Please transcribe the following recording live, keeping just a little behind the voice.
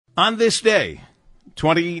On this day,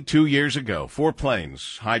 22 years ago, 4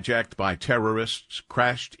 planes hijacked by terrorists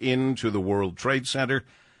crashed into the World Trade Center,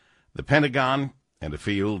 the Pentagon, and a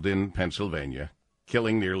field in Pennsylvania,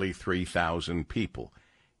 killing nearly 3,000 people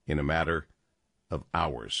in a matter of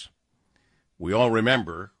hours. We all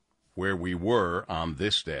remember where we were on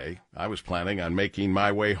this day. I was planning on making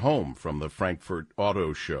my way home from the Frankfurt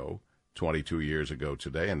Auto Show 22 years ago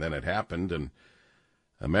today, and then it happened, and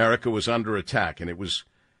America was under attack, and it was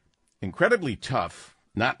incredibly tough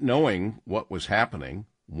not knowing what was happening,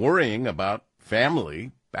 worrying about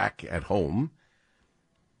family back at home,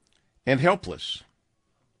 and helpless.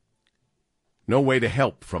 No way to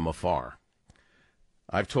help from afar.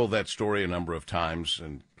 I've told that story a number of times,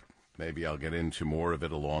 and maybe I'll get into more of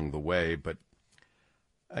it along the way, but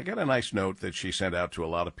I got a nice note that she sent out to a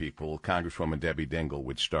lot of people, Congresswoman Debbie Dingell,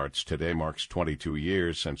 which starts, "Today marks 22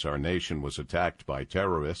 years since our nation was attacked by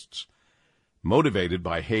terrorists, motivated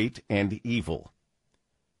by hate and evil.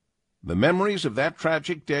 The memories of that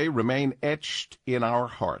tragic day remain etched in our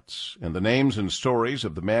hearts, and the names and stories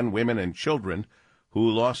of the men, women, and children who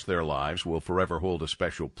lost their lives will forever hold a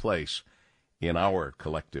special place in our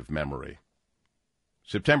collective memory."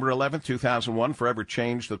 September 11, 2001, forever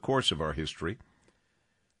changed the course of our history.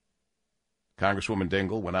 Congresswoman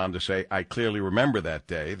Dingell went on to say, "I clearly remember that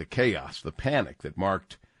day, the chaos, the panic that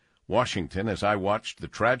marked Washington as I watched the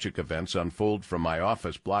tragic events unfold from my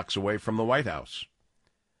office blocks away from the White House.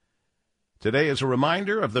 Today is a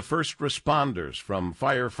reminder of the first responders, from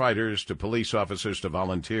firefighters to police officers to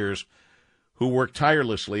volunteers, who worked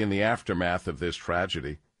tirelessly in the aftermath of this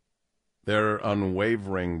tragedy. Their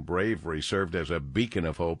unwavering bravery served as a beacon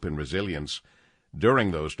of hope and resilience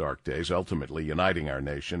during those dark days, ultimately uniting our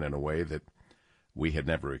nation in a way that we had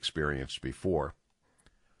never experienced before."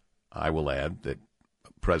 I will add that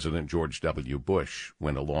President George W. Bush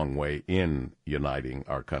went a long way in uniting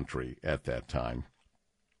our country at that time.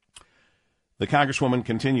 The Congresswoman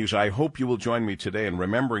continues, "I hope you will join me today in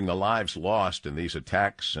remembering the lives lost in these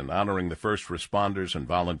attacks and honoring the first responders and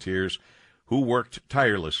volunteers who worked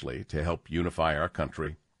tirelessly to help unify our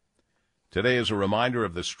country. Today is a reminder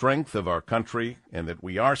of the strength of our country and that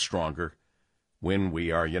we are stronger when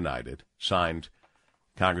we are united." Signed,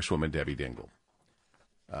 Congresswoman Debbie Dingell.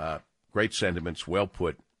 Great sentiments, well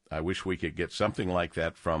put. I wish we could get something like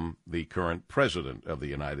that from the current President of the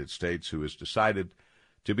United States, who has decided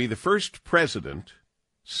to be the first president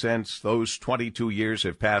since those 22 years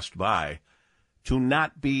have passed by to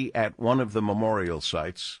not be at one of the memorial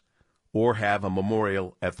sites or have a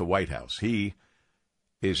memorial at the White House. He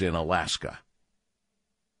is in Alaska,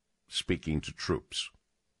 speaking to troops,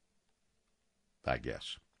 I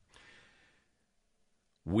guess.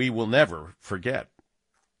 We will never forget.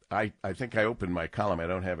 I think I opened my column. I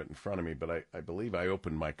don't have it in front of me, but I believe I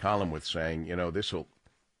opened my column with saying,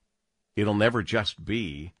 it'll never just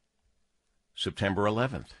be September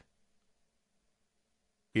 11th.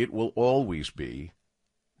 It will always be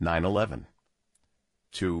 9/11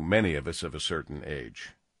 to many of us of a certain age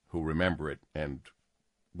who remember it and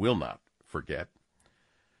will not forget.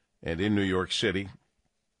 And in New York City,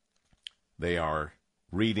 they are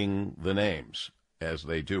reading the names, as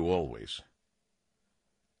they do always.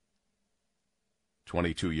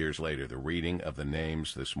 22 years later, the reading of the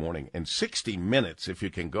names this morning. And 60 Minutes, if you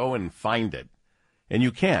can go and find it, and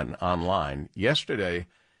you can online. Yesterday,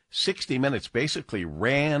 60 Minutes basically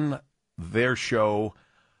ran their show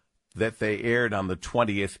that they aired on the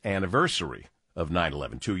 20th anniversary of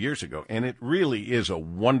 9/11, 2 years ago. And it really is a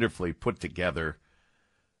wonderfully put-together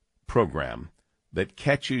program that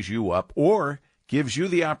catches you up or gives you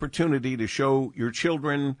the opportunity to show your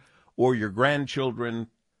children or your grandchildren,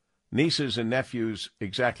 nieces and nephews,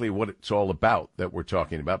 exactly what it's all about that we're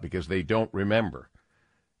talking about, because they don't remember.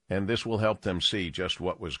 And this will help them see just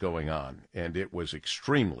what was going on. And it was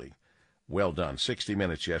extremely well done. 60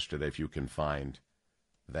 Minutes yesterday, if you can find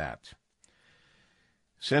that.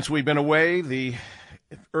 Since we've been away, the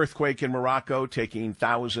earthquake in Morocco taking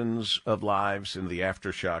thousands of lives and the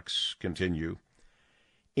aftershocks continue.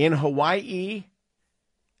 In Hawaii,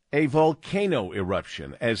 a volcano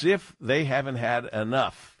eruption, as if they haven't had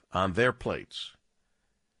enough on their plates.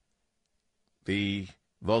 The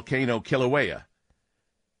volcano Kilauea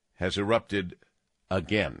has erupted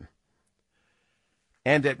again.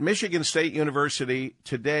 And at Michigan State University,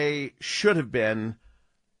 today should have been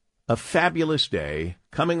a fabulous day,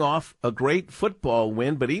 coming off a great football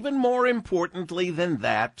win, but even more importantly than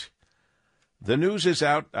that, the news is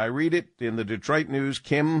out. I read it in the Detroit News.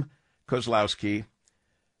 Kim Kozlowski,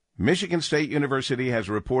 Michigan State University has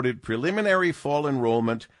reported preliminary fall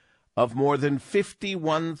enrollment of more than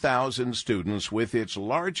 51,000 students, with its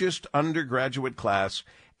largest undergraduate class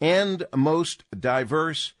and most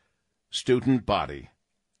diverse student body.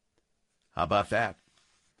 How about that?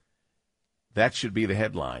 That should be the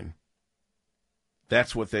headline.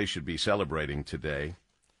 That's what they should be celebrating today,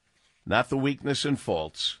 not the weakness and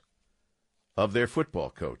faults of their football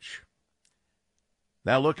coach.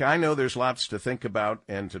 Now, look, I know there's lots to think about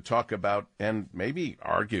and to talk about and maybe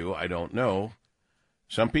argue, I don't know.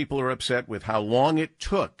 Some people are upset with how long it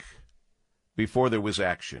took before there was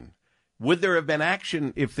action. Would there have been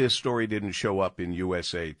action if this story didn't show up in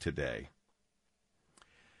USA Today?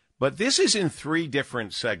 But this is in 3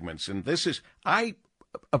 different segments, and I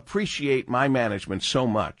appreciate my management so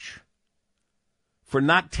much for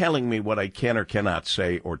not telling me what I can or cannot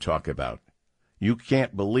say or talk about. You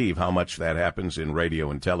can't believe how much that happens in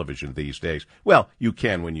radio and television these days. Well, you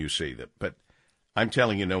can when you see it, but I'm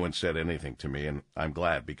telling you, no one said anything to me, and I'm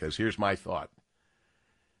glad, because here's my thought.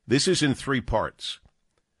 This is in 3 parts.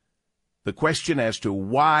 The question as to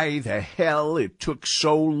why the hell it took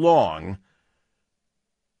so long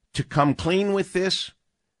to come clean with this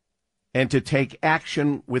and to take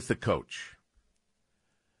action with the coach.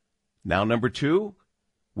 Now, number 2,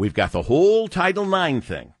 we've got the whole Title IX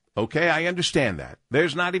thing. Okay, I understand that.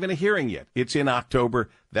 There's not even a hearing yet. It's in October.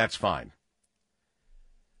 That's fine.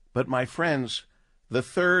 But, my friends, the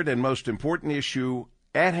third and most important issue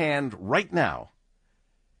at hand right now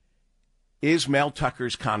is Mel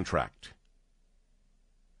Tucker's contract.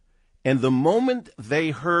 And the moment they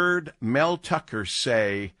heard Mel Tucker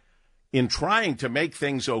say, in trying to make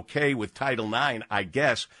things okay with Title IX, I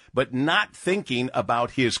guess, but not thinking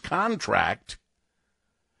about his contract,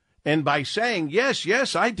 and by saying,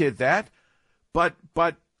 yes, I did that, but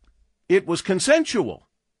it was consensual.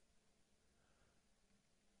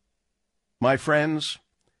 My friends,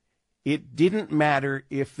 it didn't matter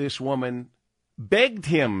if this woman begged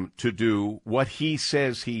him to do what he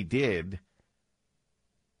says he did.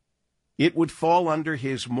 It would fall under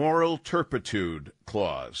his moral turpitude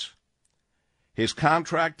clause. His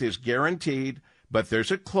contract is guaranteed, but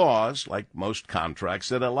there's a clause, like most contracts,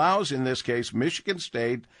 that allows, in this case, Michigan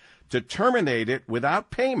State to terminate it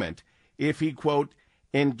without payment if he, quote,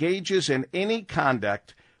 engages in any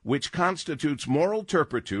conduct which constitutes moral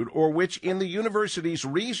turpitude or which, in the university's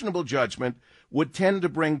reasonable judgment, would tend to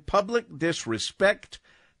bring public disrespect,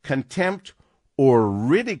 contempt, or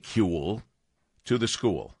ridicule to the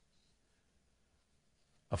school.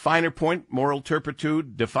 A finer point, moral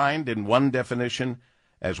turpitude, defined in one definition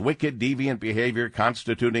as wicked, deviant behavior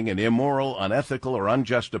constituting an immoral, unethical, or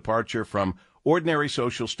unjust departure from ordinary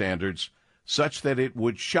social standards such that it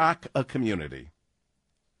would shock a community.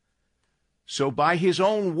 So by his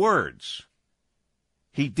own words,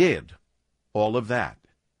 he did all of that.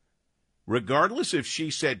 Regardless if she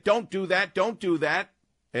said, don't do that,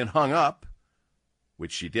 and hung up,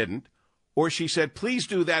 which she didn't, or she said, please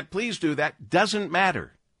do that, doesn't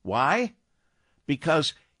matter. Why?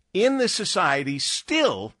 Because in this society,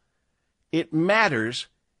 still, it matters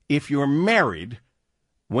if you're married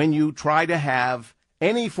when you try to have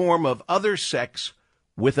any form of other sex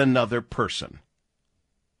with another person.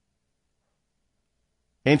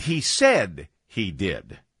 And he said he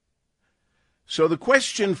did. So the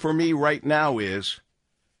question for me right now is,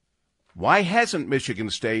 why hasn't Michigan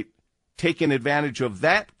State taken advantage of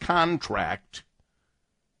that contract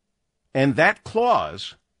and that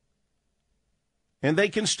clause, and they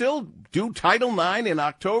can still do Title IX in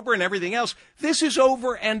October and everything else? This is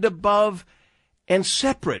over and above and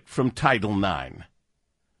separate from Title IX.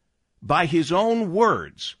 By his own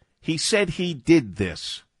words, he said he did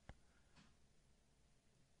this.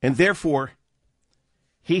 And therefore,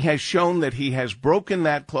 he has shown that he has broken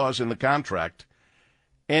that clause in the contract.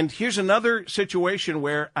 And here's another situation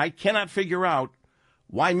where I cannot figure out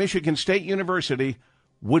why Michigan State University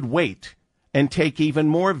would wait and take even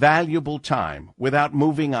more valuable time without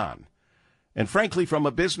moving on. And frankly, from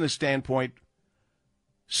a business standpoint,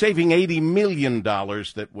 saving $80 million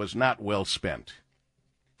that was not well spent,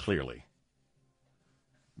 clearly.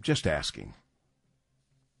 I'm just asking.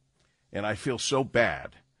 And I feel so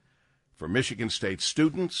bad for Michigan State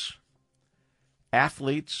students,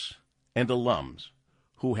 athletes, and alums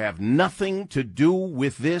who have nothing to do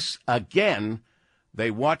with this. Again,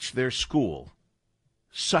 they watch their school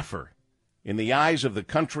suffer in the eyes of the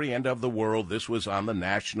country and of the world. This was on the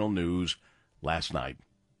national news last night.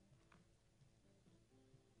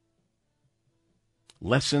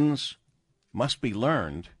 Lessons must be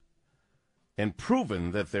learned and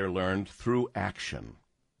proven that they're learned through action.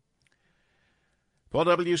 Paul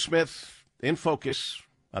W. Smith in Focus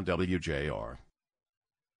on WJR.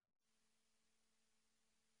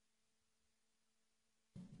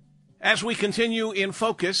 As we continue in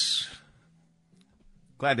Focus,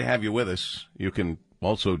 Glad to have you with us. You can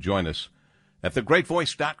also join us at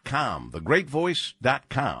thegreatvoice.com,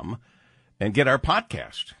 thegreatvoice.com, and get our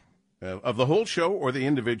podcast of the whole show or the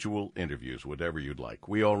individual interviews, whatever you'd like.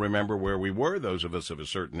 We all remember where we were, those of us of a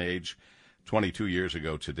certain age, 22 years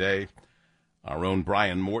ago today. Our own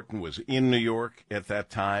Brian Morton was in New York at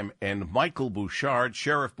that time, and Michael Bouchard,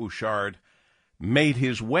 Sheriff Bouchard, made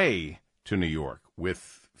his way to New York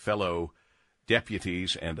with fellow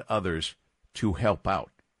deputies and others to help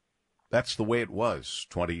out. That's the way it was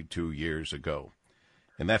 22 years ago.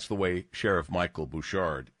 And that's the way Sheriff Michael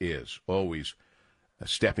Bouchard is, always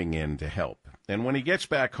stepping in to help. And when he gets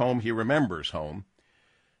back home, he remembers home,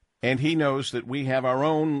 and he knows that we have our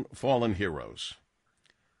own fallen heroes.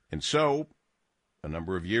 And so, a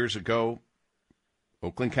number of years ago,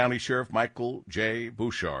 Oakland County Sheriff Michael J.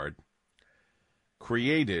 Bouchard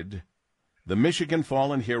created the Michigan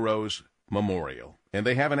Fallen Heroes Memorial. And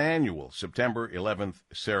they have an annual September 11th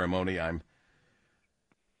ceremony. I'm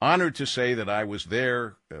honored to say that I was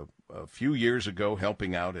there a few years ago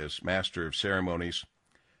helping out as Master of Ceremonies.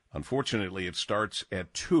 Unfortunately, it starts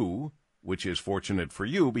at 2, which is fortunate for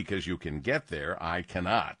you because you can get there. I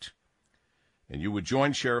cannot. And you would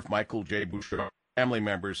join Sheriff Michael J. Bouchard, family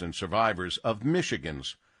members and survivors of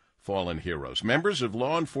Michigan's fallen heroes, members of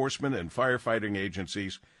law enforcement and firefighting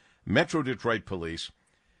agencies, Metro Detroit Police,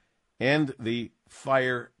 and the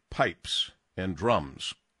fire pipes and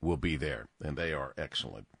drums will be there, and they are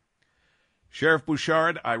excellent. Sheriff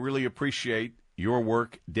Bouchard, I really appreciate your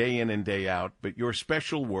work day in and day out, but your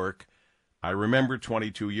special work, I remember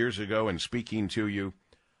 22 years ago and speaking to you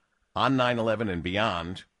on 9/11 and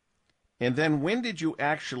beyond. And then when did you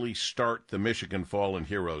actually start the Michigan Fallen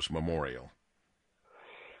Heroes Memorial?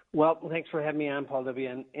 Well, thanks for having me on, Paul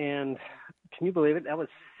W. And can you believe it? That was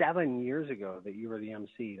 7 years ago that you were the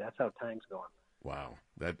MC. That's how time's going. Wow,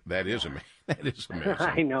 that is amazing. That is amazing.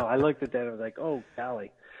 I know. I looked at that. I was like, oh,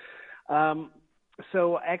 golly.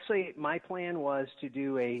 So actually, my plan was to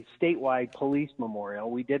do a statewide police memorial.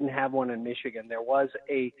 We didn't have one in Michigan. There was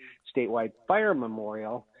a statewide fire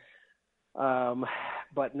memorial,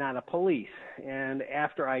 but not a police. And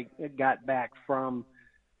after I got back from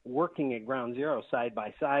working at Ground Zero side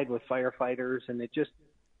by side with firefighters, and it just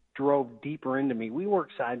drove deeper into me. We work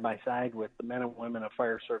side by side with the men and women of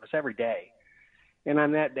fire service every day. And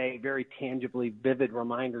on that day, very tangibly vivid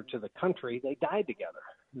reminder to the country, they died together.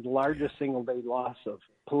 The largest single day loss of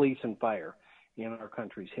police and fire in our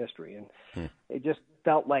country's history. And it just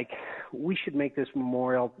felt like we should make this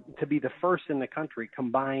memorial to be the first in the country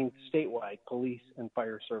combined statewide police and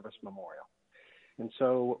fire service memorial. And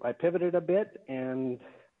so I pivoted a bit, and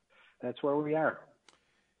that's where we are.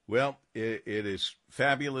 Well, it is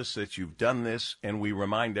fabulous that you've done this, and we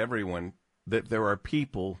remind everyone that there are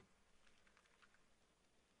people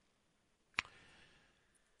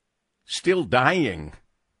still dying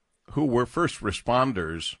who were first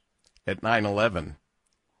responders at 9/11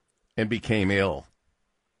 and became ill.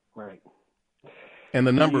 Right. And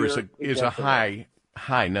the number is a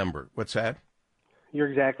high number. What's that? You're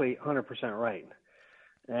exactly 100% right.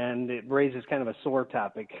 And it raises kind of a sore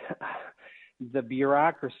topic. The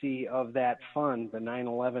bureaucracy of that fund, the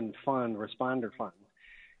 9/11 fund, responder fund,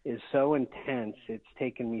 is so intense. It's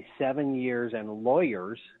taken me 7 years and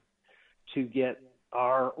lawyers to get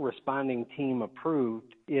our responding team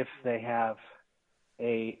approved if they have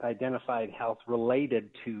a identified health related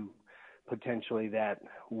to potentially that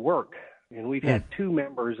work. And we've had 2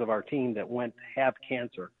 members of our team that went to have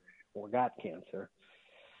cancer or got cancer.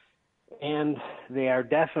 And they are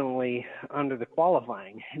definitely under the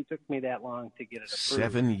qualifying. It took me that long to get it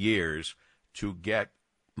approved. 7 years to get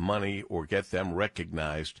money or get them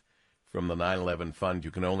recognized from the 9/11 fund.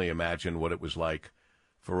 You can only imagine what it was like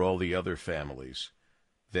for all the other families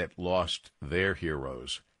that lost their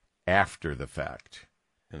heroes after the fact.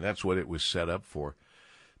 And that's what it was set up for.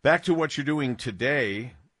 Back to what you're doing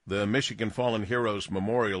today, the Michigan Fallen Heroes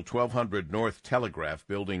Memorial, 1200 North Telegraph,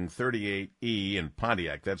 Building 38E in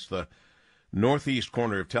Pontiac. That's the northeast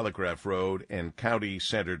corner of Telegraph Road and County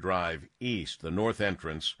Center Drive East, the north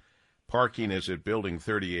entrance. Parking is at Building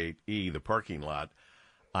 38E, the parking lot.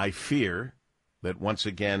 I fear that once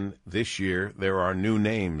again this year there are new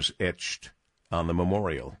names etched on the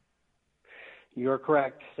memorial. You're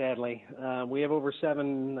correct, sadly. We have over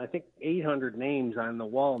 800 names on the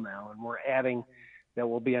wall now, and we're adding, that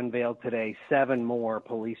will be unveiled today, 7 more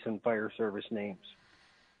police and fire service names.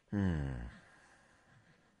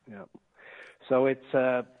 Yeah. So it's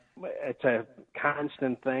a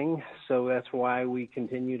constant thing, so that's why we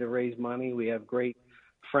continue to raise money. We have great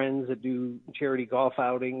friends that do charity golf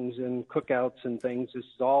outings and cookouts and things. This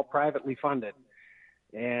is all privately funded.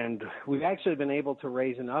 And we've actually been able to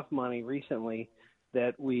raise enough money recently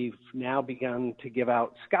that we've now begun to give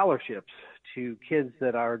out scholarships to kids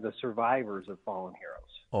that are the survivors of fallen heroes.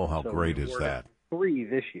 Oh, how So great we is awarded that? 3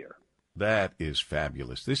 this year. That is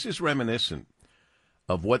fabulous. This is reminiscent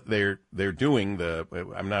of what they're doing.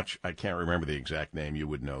 I can't remember the exact name. You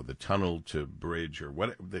would know, the Tunnel to Bridge, or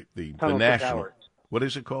what, the Tunnel to national. Towers. What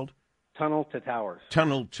is it called? Tunnel to Towers.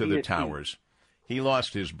 Tunnel to the TST. Towers. He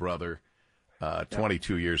lost his brother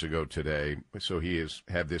 22 years ago today, so he has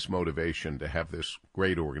had this motivation to have this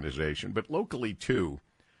great organization. But locally, too,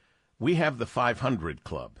 we have the 500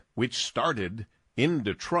 Club, which started in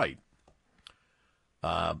Detroit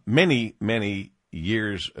many, many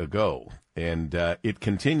years ago. And it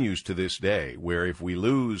continues to this day, where if we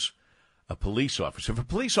lose a police officer, if a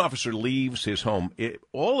police officer leaves his home,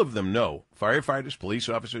 all of them know, firefighters, police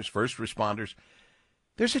officers, first responders,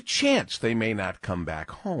 there's a chance they may not come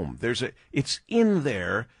back home. It's in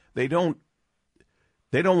there. They don't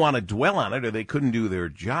want to dwell on it, or they couldn't do their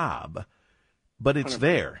job, but it's 100%.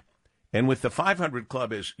 there. And with the 500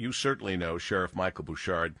 Club, as you certainly know, Sheriff Michael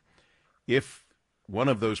Bouchard, if one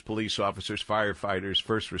of those police officers, firefighters,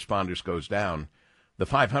 first responders goes down, the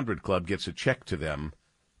 500 Club gets a check to them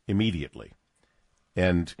immediately.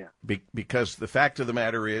 And because the fact of the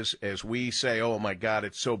matter is, as we say, oh, my God,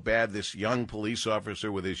 it's so bad, this young police officer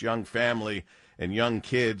with his young family and young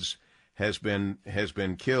kids has been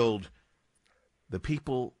killed, the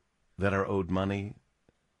people that are owed money,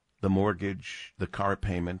 the mortgage, the car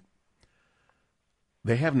payment,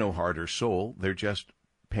 they have no heart or soul. They're just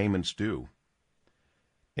payments due.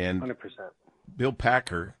 And 100%. Bill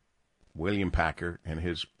Packer, William Packer, and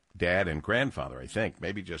his dad and grandfather, I think,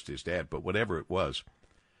 maybe just his dad, but whatever it was,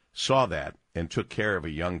 saw that and took care of a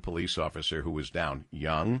young police officer who was down.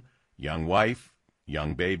 Young wife,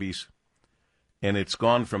 young babies. And it's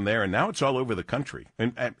gone from there, and now it's all over the country.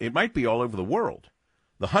 And it might be all over the world.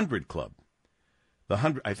 The 100 Club.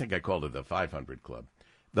 I think I called it the 500 Club.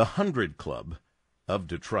 The 100 Club of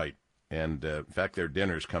Detroit. And, in fact, their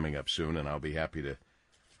dinner's coming up soon, and I'll be happy to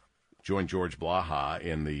join George Blaha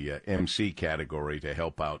in the MC category to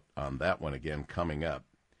help out on that one again coming up.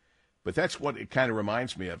 But that's what it kind of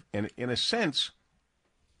reminds me of. And in a sense,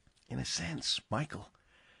 Michael,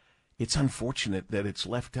 it's unfortunate that it's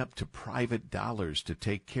left up to private dollars to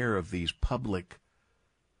take care of these public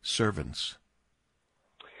servants.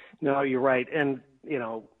 No, you're right. And,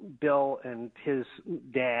 Bill and his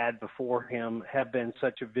dad before him have been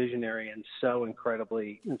such a visionary and so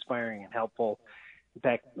incredibly inspiring and helpful. In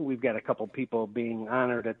fact, we've got a couple people being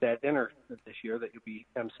honored at that dinner this year that you'll be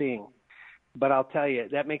emceeing. But I'll tell you,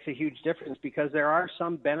 that makes a huge difference because there are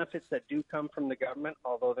some benefits that do come from the government,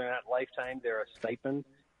 although they're not lifetime, they're a stipend.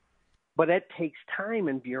 But it takes time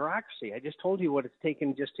and bureaucracy. I just told you what it's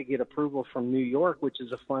taken just to get approval from New York, which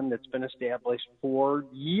is a fund that's been established for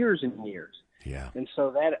years and years. Yeah. And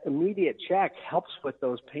so that immediate check helps with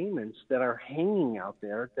those payments that are hanging out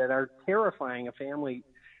there that are terrifying a family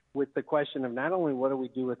with the question of not only what do we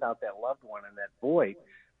do without that loved one and that void,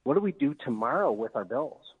 what do we do tomorrow with our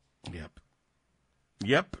bills?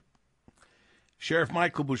 Yep. Sheriff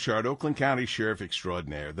Michael Bouchard, Oakland County Sheriff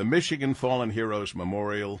Extraordinaire. The Michigan Fallen Heroes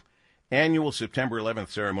Memorial annual September 11th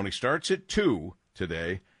ceremony starts at 2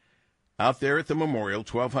 today out there at the memorial,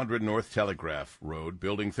 1200 North Telegraph Road,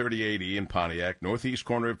 Building 3080 in Pontiac, northeast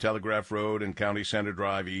corner of Telegraph Road and County Center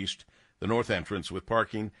Drive East, the north entrance with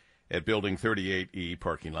parking at Building 38E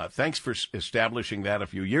parking lot. Thanks for establishing that a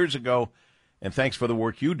few years ago, and thanks for the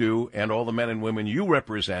work you do and all the men and women you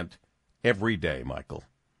represent every day, Michael.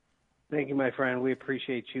 Thank you, my friend. We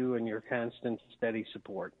appreciate you and your constant, steady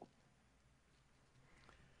support.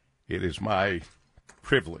 It is my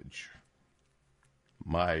privilege,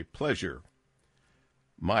 my pleasure,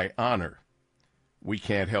 my honor. We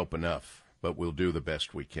can't help enough, but we'll do the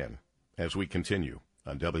best we can as we continue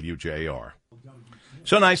on WJR.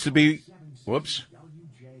 So nice to be, but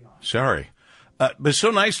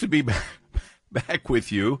so nice to be back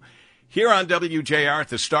with you here on WJR at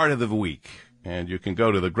the start of the week. And you can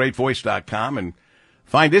go to thegreatvoice.com and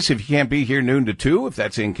find us if you can't be here noon to 2, if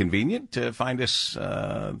that's inconvenient, to find us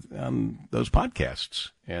on those podcasts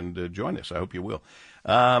and join us. I hope you will.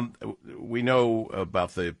 We know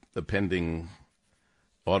about the pending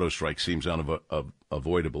auto strike seems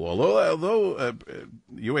unavoidable. Although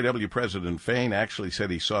UAW President Fain actually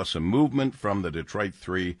said he saw some movement from the Detroit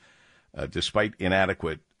 3 despite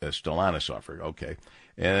inadequate Stellantis offer. Okay.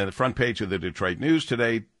 And the front page of the Detroit News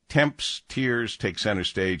today, temps, tiers take center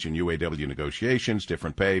stage in UAW negotiations,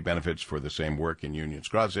 different pay, benefits for the same work in unions'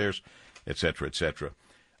 crosshairs, et cetera, et cetera.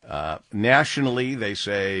 Nationally, they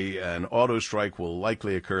say an auto strike will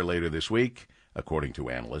likely occur later this week. according to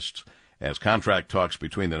analysts, as contract talks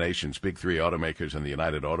between the nation's big three automakers and the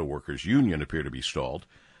United Auto Workers Union appear to be stalled.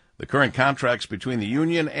 The current contracts between the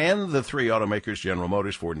union and the three automakers, General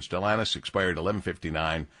Motors, Ford, and Stellantis, expired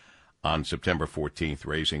 11/59 on September 14th,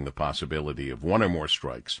 raising the possibility of one or more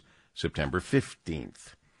strikes September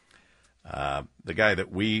 15th. The guy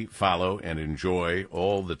that we follow and enjoy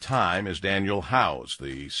all the time is Daniel Howes,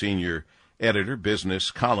 the senior editor,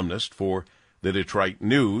 business columnist for the Detroit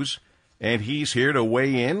News, and he's here to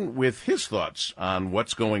weigh in with his thoughts on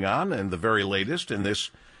what's going on and the very latest in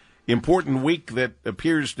this important week that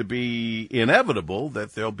appears to be inevitable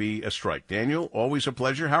that there'll be a strike. Daniel, always a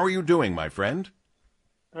pleasure. How are you doing, my friend?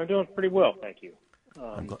 I'm doing pretty well, thank you.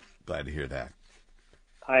 I'm glad to hear that.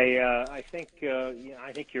 I think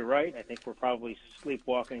you're right. I think we're probably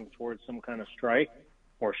sleepwalking towards some kind of strike,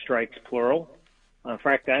 or strikes plural. In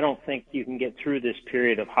fact, I don't think you can get through this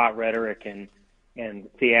period of hot rhetoric and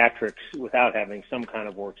theatrics without having some kind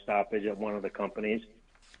of work stoppage at one of the companies,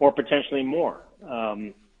 or potentially more.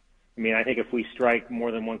 I think if we strike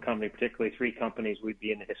more than one company, particularly three companies, we'd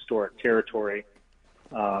be in historic territory.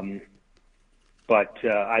 But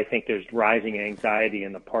I think there's rising anxiety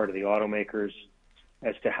on the part of the automakers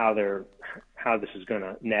as to how this is going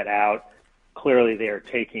to net out. Clearly, they are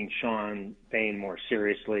taking Shawn Fain more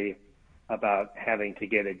seriously about having to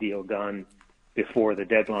get a deal done before the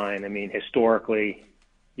deadline. I mean, historically,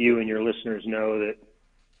 you and your listeners know that,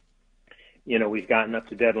 we've gotten up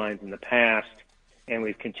to deadlines in the past and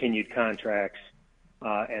we've continued contracts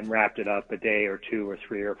and wrapped it up a day or two or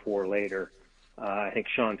three or four later. I think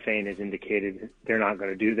Shawn Fain has indicated they're not going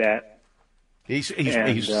to do that.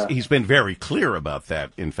 He's been very clear about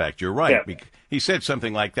that. In fact, you're right. Yeah. He said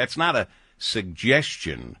something like, that's not a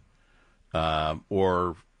suggestion,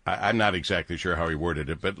 or I'm not exactly sure how he worded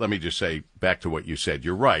it, but let me just say back to what you said.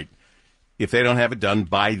 You're right. If they don't have it done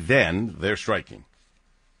by then, they're striking.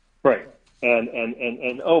 Right.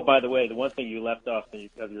 And oh, by the way, the one thing you left off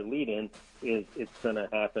of your lead-in is it's going to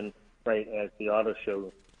happen right as the auto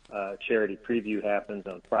show charity preview happens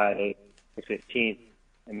on Friday, the 15th.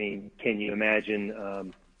 I mean, can you imagine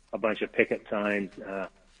a bunch of picket signs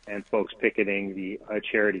and folks picketing the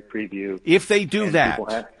charity preview? If they do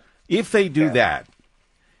that,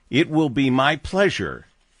 it will be my pleasure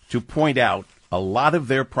to point out a lot of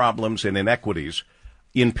their problems and inequities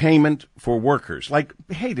in payment for workers. Like,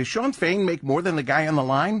 hey, does Shawn Fain make more than the guy on the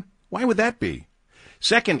line? Why would that be?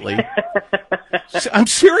 Secondly, I'm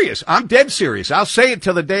serious. I'm dead serious. I'll say it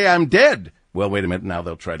till the day I'm dead. Well, wait a minute. Now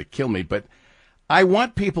they'll try to kill me. But I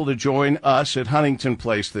want people to join us at Huntington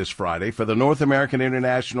Place this Friday for the North American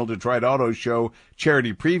International Detroit Auto Show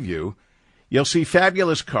charity preview. You'll see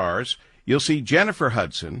fabulous cars. You'll see Jennifer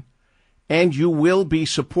Hudson. And you will be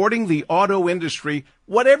supporting the auto industry.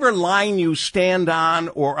 Whatever line you stand on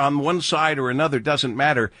or on one side or another doesn't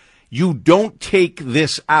matter. You don't take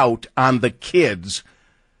this out on the kids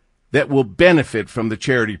that will benefit from the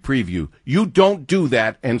charity preview. You don't do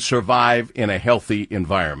that and survive in a healthy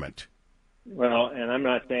environment. Well, and I'm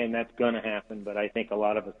not saying that's going to happen, but I think a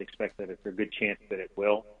lot of us expect that it's a good chance that it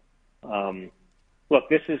will. Look,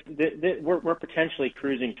 we're potentially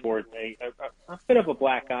cruising towards a bit of a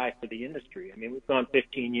black eye for the industry. I mean, we've gone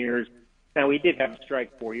 15 years. Now, we did have a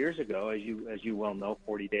strike 4 years ago, as you well know,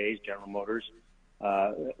 40 days, General Motors,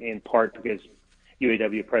 in part because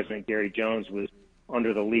UAW President Gary Jones was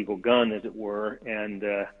under the legal gun, as it were, and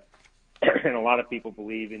and a lot of people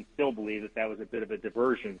believe and still believe that was a bit of a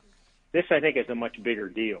diversion. This, I think, is a much bigger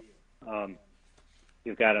deal.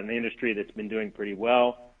 You've got an industry that's been doing pretty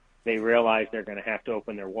well. They realize they're going to have to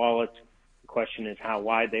open their wallets. The question is how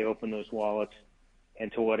wide they open those wallets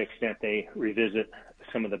and to what extent they revisit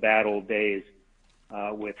some of the bad old days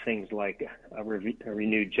with things like a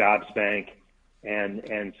renewed jobs bank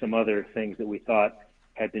and some other things that we thought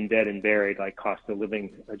had been dead and buried, like cost of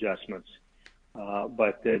living adjustments.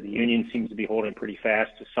 But the union seems to be holding pretty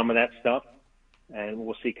fast to some of that stuff, and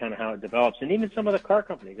we'll see kind of how it develops. And even some of the car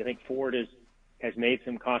companies, I think Ford has made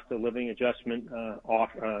some cost of living adjustment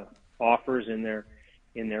offers in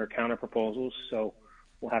their counter proposals. So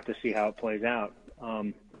we'll have to see how it plays out.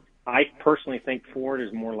 I personally think Ford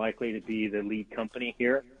is more likely to be the lead company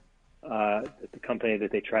here, the company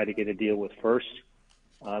that they try to get a deal with first.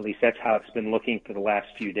 At least that's how it's been looking for the last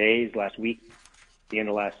few days, last week, the end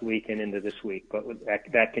of last week and into this week. But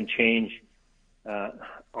that can change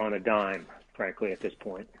on a dime, frankly, at this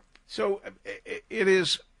point. So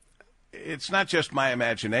it's not just my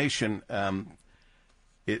imagination.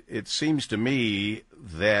 It seems to me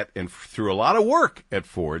that, and through a lot of work at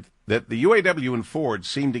Ford, that the UAW and Ford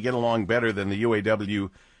seem to get along better than the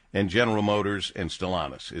UAW and General Motors and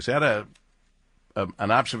Stellantis. Is that a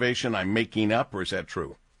an observation I'm making up, or is that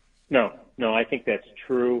true? No, I think that's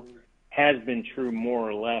true. Has been true more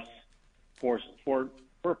or less for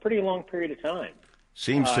a pretty long period of time.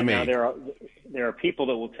 Seems to me. Now there are people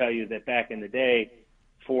that will tell you that back in the day,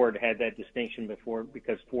 Ford had that distinction before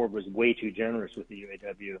because Ford was way too generous with the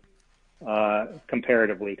UAW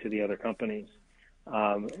comparatively to the other companies.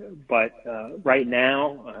 But right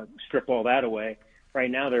now, strip all that away. Right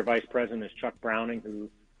now, their vice president is Chuck Browning, who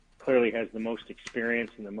clearly has the most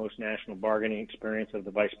experience and the most national bargaining experience of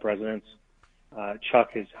the vice presidents.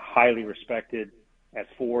 Chuck is highly respected at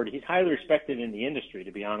Ford. He's highly respected in the industry,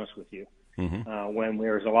 to be honest with you. Mm-hmm. When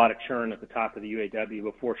there was a lot of churn at the top of the UAW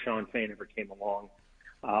before Shawn Fain ever came along,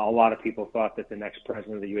 a lot of people thought that the next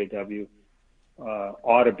president of the UAW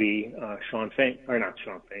ought to be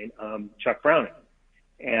Chuck Browning.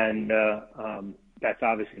 And that's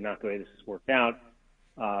obviously not the way this has worked out.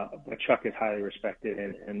 But Chuck is highly respected,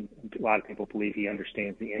 and a lot of people believe he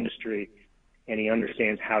understands the industry and he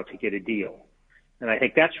understands how to get a deal. And I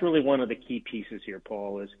think that's really one of the key pieces here,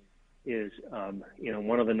 Paul, is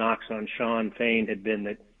one of the knocks on Shawn Fain had been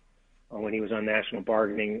that when he was on national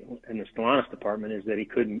bargaining in the Stellantis department is that he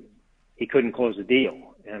couldn't close a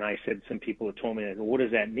deal. And I said, some people have told me, I go, what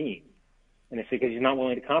does that mean? And I said, because he's not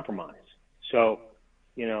willing to compromise. So,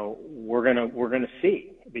 we're gonna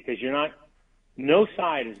see, because no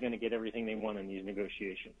side is going to get everything they want in these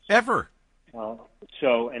negotiations. Ever.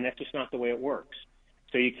 And that's just not the way it works.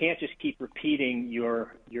 So you can't just keep repeating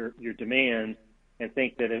your demand and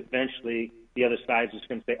think that eventually the other side is just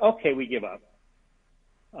going to say, okay, we give up.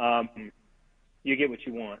 You get what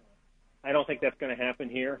you want. I don't think that's going to happen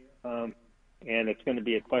here. And it's going to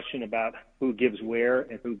be a question about who gives where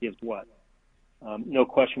and who gives what. No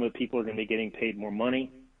question that people are going to be getting paid more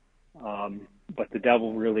money. But the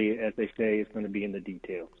devil really, as they say, is going to be in the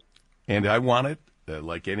details. And I want it,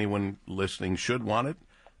 like anyone listening should want it,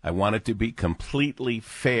 I want it to be completely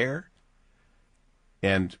fair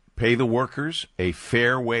and pay the workers a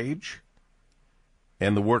fair wage,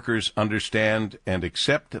 and the workers understand and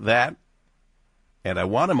accept that. And I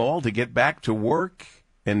want them all to get back to work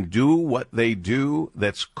and do what they do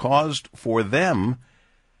that's caused for them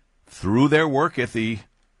through their work at the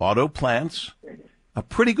auto plants a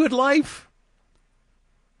pretty good life.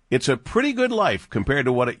 It's a pretty good life compared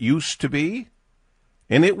to what it used to be,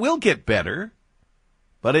 and it will get better,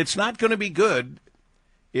 but it's not going to be good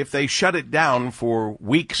if they shut it down for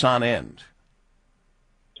weeks on end.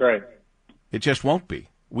 That's right. It just won't be.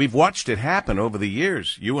 We've watched it happen over the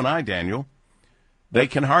years, you and I, Daniel. They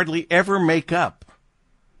can hardly ever make up.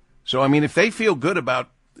 So, I mean, if they feel good about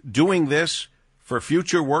doing this for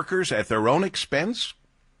future workers at their own expense,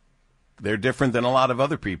 they're different than a lot of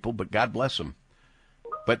other people, but God bless them.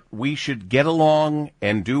 But we should get along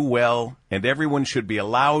and do well, and everyone should be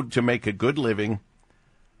allowed to make a good living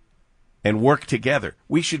and work together.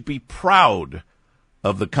 We should be proud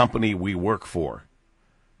of the company we work for,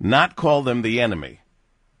 not call them the enemy,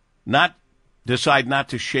 not decide not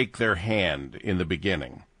to shake their hand in the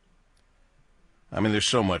beginning. I mean, there's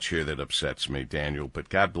so much here that upsets me, Daniel, but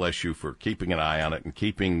God bless you for keeping an eye on it and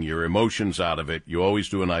keeping your emotions out of it. You always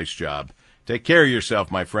do a nice job. Take care of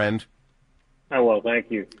yourself, my friend. I will. Thank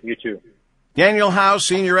you. You too. Daniel Howe,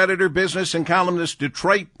 senior editor, business and columnist,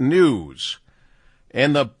 Detroit News.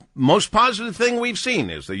 And the most positive thing we've seen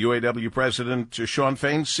is the UAW president, Shawn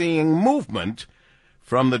Fain, seeing movement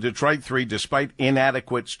from the Detroit Three despite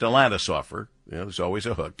inadequate Stellantis offer. There's always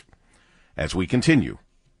a hook. As we continue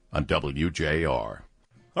on WJR.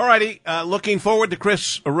 All righty, looking forward to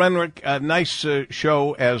Chris Renwick. A nice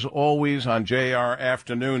show, as always, on JR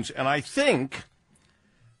Afternoons. And I think,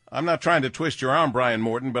 I'm not trying to twist your arm, Brian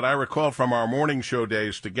Morton, but I recall from our morning show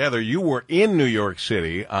days together, you were in New York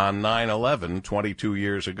City on 9/11 22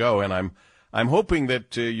 years ago, and I'm hoping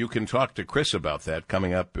that you can talk to Chris about that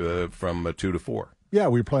coming up from 2 to 4. Yeah,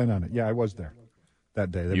 we were planning on it. Yeah, I was there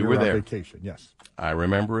that day. You were there. On vacation, yes. I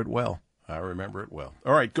remember it well.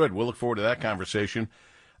 All right, good. We'll look forward to that conversation.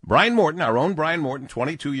 Brian Morton, our own Brian Morton,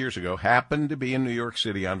 22 years ago, happened to be in New York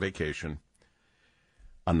City on vacation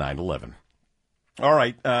on 9/11. All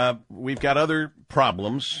right, we've got other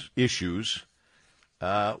problems, issues.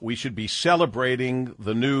 We should be celebrating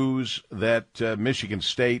the news that Michigan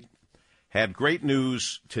State had great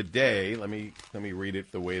news today. Let me read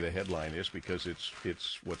it the way the headline is, because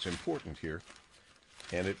it's what's important here.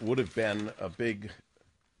 And it would have been a big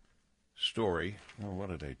story. Oh, what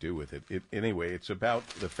did I do with it? Anyway, it's about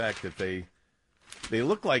the fact that they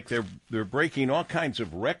look like they're breaking all kinds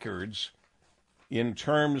of records in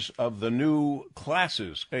terms of the new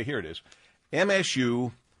classes. Here it is.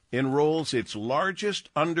 MSU enrolls its largest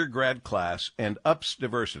undergrad class and ups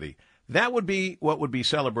diversity. that would be what would be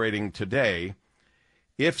celebrating today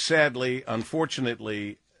if, sadly,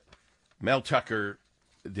 unfortunately, Mel Tucker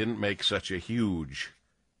didn't make such a huge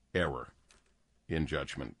error in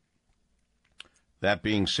judgment. That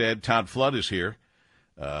being said, Todd Flood is here,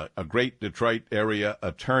 a great Detroit area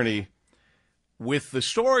attorney, with the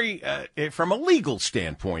story from a legal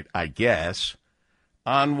standpoint, I guess,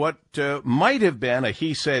 on what might have been a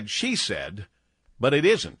he said, she said, but it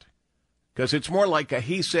isn't. Because it's more like a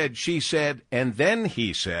he said, she said, and then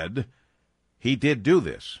he said he did do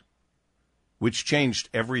this, which changed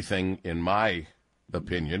everything in my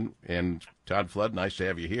opinion. And Todd Flood, nice to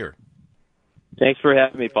have you here. Thanks for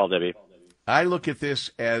having me, Paul Debbie. I look at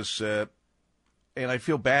this as, and I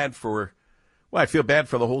feel bad for, I feel bad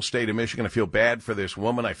for the whole state of Michigan. I feel bad for this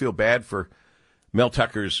woman. I feel bad for Mel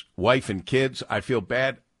Tucker's wife and kids. I feel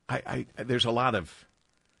bad. There's a lot of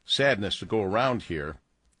sadness to go around here.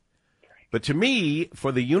 But to me,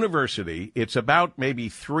 for the university, it's about maybe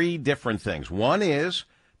three different things. One is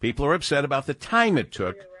people are upset about the time it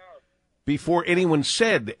took before anyone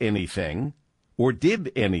said anything or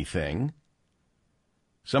did anything.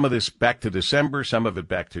 Some of this back to December, some of it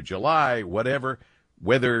back to July, whatever,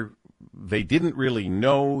 whether they didn't really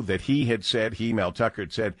know that he had said, Mel Tucker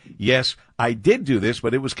had said, yes, I did do this,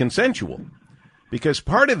 but it was consensual. Because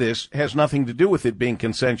part of this has nothing to do with it being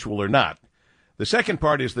consensual or not. The second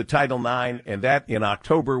part is the Title IX, and that in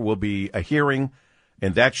October will be a hearing,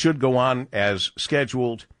 and that should go on as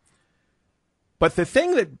scheduled. But the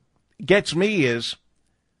thing that gets me is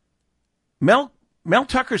Mel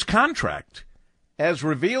Tucker's contract, as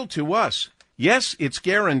revealed to us, yes, it's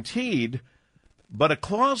guaranteed, but a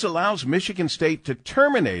clause allows Michigan State to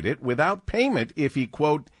terminate it without payment if he,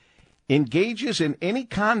 quote, engages in any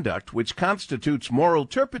conduct which constitutes moral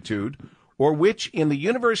turpitude or which, in the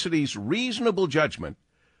university's reasonable judgment,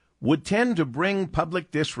 would tend to bring public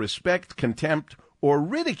disrespect, contempt, or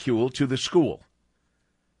ridicule to the school.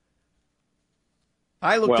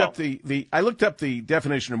 I looked up the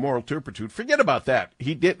definition of moral turpitude. Forget about that.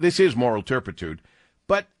 This is moral turpitude.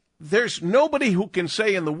 But there's nobody who can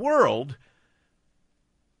say in the world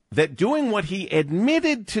that doing what he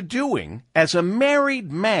admitted to doing as a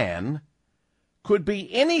married man could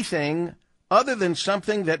be anything other than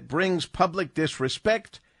something that brings public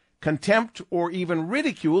disrespect, contempt, or even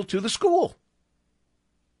ridicule to the school.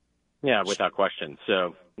 Yeah, without question.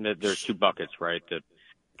 So there's two buckets, right? The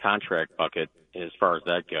contract bucket, as far as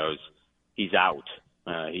that goes, he's out.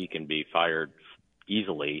 He can be fired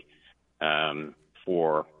easily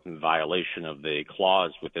for violation of the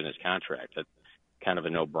clause within his contract. That's kind of a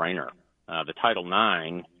no-brainer. The Title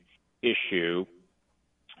IX issue,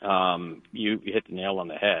 you hit the nail on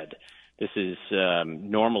the head. This is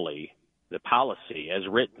normally the policy, as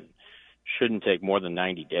written, shouldn't take more than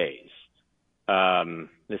 90 days.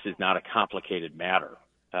 This is not a complicated matter.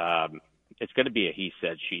 It's going to be a he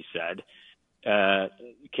said, she said.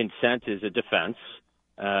 Consent is a defense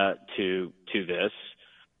to this.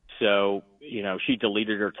 So, she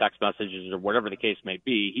deleted her text messages or whatever the case may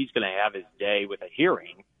be. He's going to have his day with a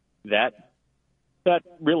hearing. That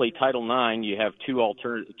really, Title IX, you have two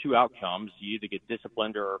outcomes. You either get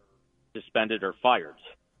disciplined or suspended or fired.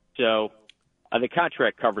 So the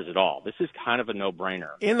contract covers it all. This is kind of a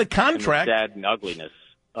no-brainer. In the contract, and the sad and ugliness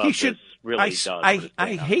of he should. This really does.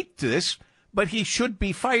 I hate this, but he should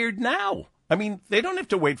be fired now. I mean, they don't have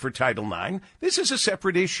to wait for Title IX. This is a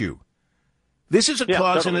separate issue. This is a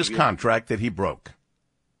clause in his contract that he broke.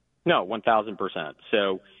 No, 1,000%.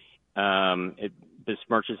 So it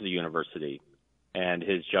besmirches the university, and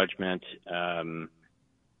his judgment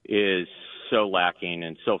is so lacking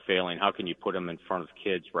and so failing. How can you put him in front of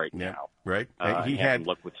kids right now? Right. He had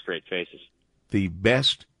look with straight faces. The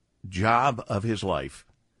best job of his life,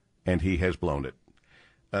 and he has blown it.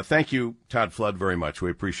 Thank you, Todd Flood, very much. We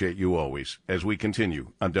appreciate you always as we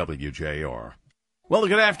continue on WJR. Well,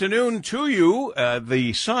 good afternoon to you.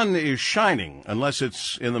 The sun is shining, unless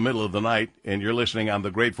it's in the middle of the night and you're listening on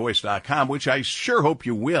thegreatvoice.com, which I sure hope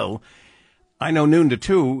you will. I know noon to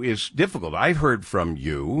 2 is difficult. I've heard from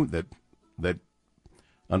you that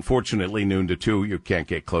unfortunately noon to 2 you can't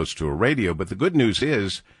get close to a radio, but the good news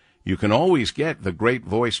is you can always get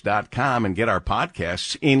thegreatvoice.com and get our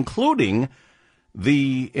podcasts, including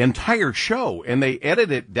the entire show, and they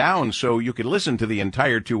edit it down so you can listen to the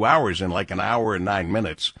entire 2 hours in like an hour and 9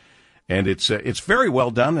 minutes. And it's very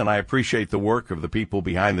well done, and I appreciate the work of the people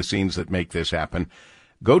behind the scenes that make this happen.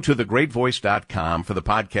 Go to thegreatvoice.com for the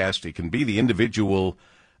podcast. It can be the individual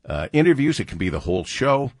interviews. It can be the whole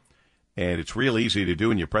show. And it's real easy to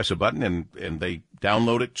do, and you press a button, and they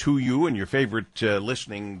download it to you and your favorite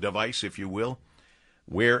listening device, if you will,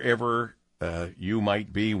 wherever you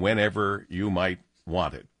might be whenever you might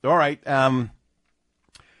want it. All right.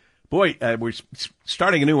 Boy, we're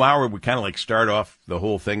starting a new hour. We kind of like start off the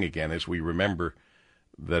whole thing again as we remember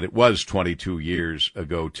that it was 22 years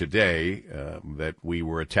ago today that we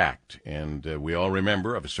were attacked. And we all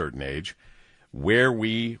remember, of a certain age, where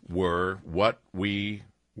we were, what we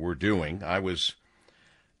were doing. I was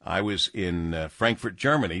in Frankfurt,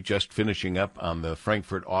 Germany, just finishing up on the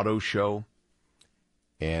Frankfurt Auto Show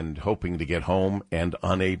and hoping to get home and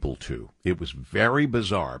unable to. It was very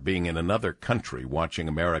bizarre being in another country watching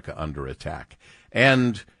America under attack.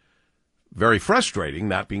 And very frustrating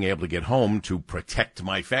not being able to get home to protect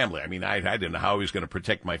my family. I mean, I didn't know how I was going to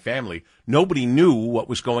protect my family. Nobody knew what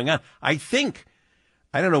was going on. I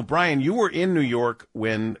don't know, Brian, you were in New York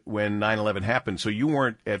when 9/11 happened, so you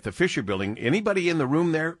weren't at the Fisher Building. Anybody in the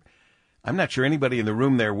room there? I'm not sure anybody in the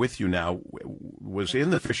room there with you now was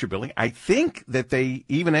in the Fisher Building. I think that they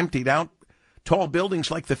even emptied out tall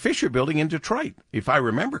buildings like the Fisher Building in Detroit, if I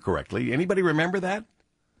remember correctly. Anybody remember that?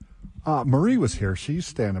 Marie was here. She's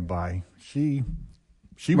standing by. She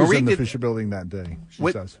was in the Fisher Building that day.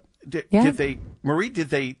 She says. Did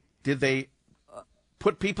they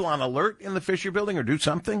put people on alert in the Fisher Building or do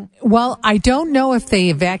something? Well, I don't know if they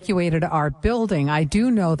evacuated our building. I do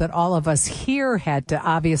know that all of us here had to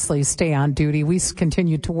obviously stay on duty. We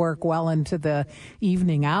continued to work well into the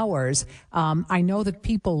evening hours. I know that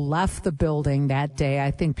people left the building that day. I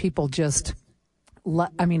think people just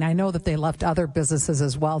I know that they left other businesses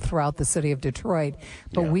as well throughout the city of Detroit.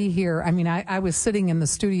 But we here, I was sitting in the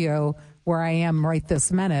studio where I am right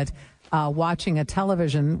this minute, watching a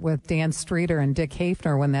television with Dan Streeter and Dick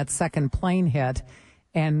Hafner when that second plane hit.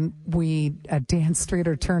 And Dan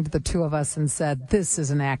Streeter turned to the two of us and said, "This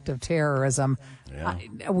is an act of terrorism." Yeah.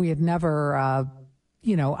 We had never,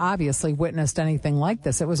 obviously witnessed anything like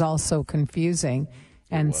this. It was all so confusing.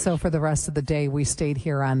 And so for the rest of the day, we stayed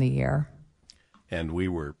here on the air. And we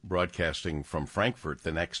were broadcasting from Frankfurt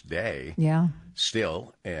the next day. Yeah.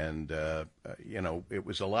 Still. And, it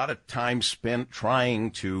was a lot of time spent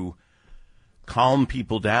trying to calm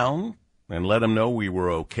people down and let them know we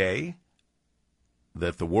were okay,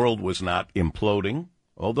 that the world was not imploding,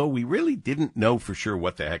 although we really didn't know for sure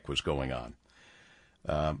what the heck was going on.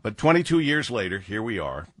 But 22 years later, here we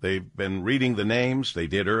are. They've been reading the names. They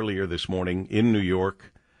did earlier this morning in New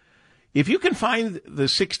York. If you can find the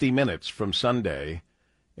 60 Minutes from Sunday,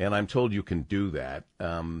 and I'm told you can do that,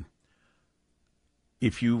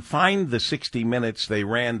 if you find the 60 Minutes they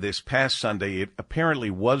ran this past Sunday, it apparently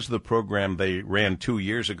was the program they ran 2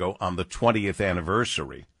 years ago on the 20th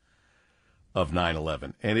anniversary of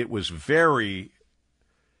 9/11. And it was very,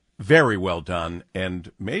 very well done,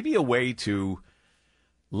 and maybe a way to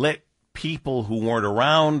let people who weren't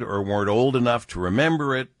around or weren't old enough to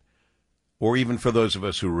remember it, or even for those of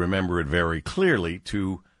us who remember it very clearly,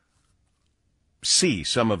 to see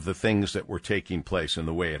some of the things that were taking place and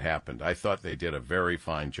the way it happened. I thought they did a very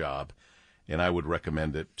fine job, and I would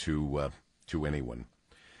recommend it to anyone.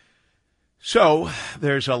 So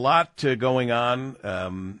there's a lot going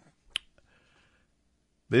on.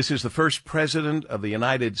 This is the first president of the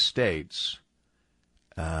United States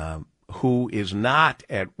who is not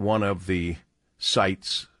at one of the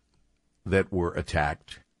sites that were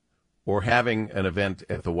attacked or having an event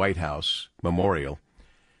at the White House Memorial.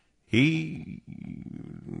 He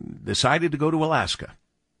decided to go to Alaska.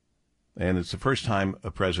 And it's the first time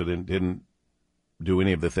a president didn't do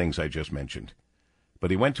any of the things I just mentioned.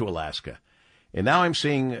 But he went to Alaska. And now I'm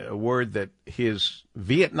seeing a word that his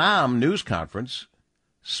Vietnam news conference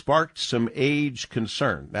sparked some age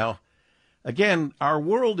concern. Now, again, our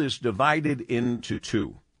world is divided into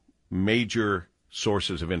two major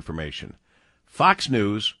sources of information. Fox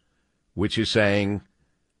News, which is saying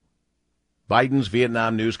Biden's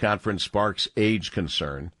Vietnam news conference sparks age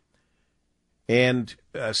concern, and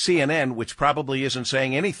CNN, which probably isn't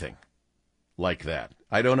saying anything like that.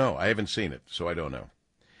 I don't know. I haven't seen it, so I don't know.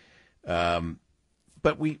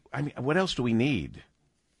 But what else do we need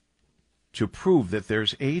to prove that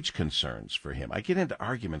there's age concerns for him? I get into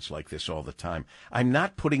arguments like this all the time. I'm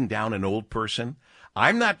not putting down an old person.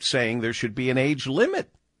 I'm not saying there should be an age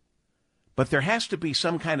limit. But there has to be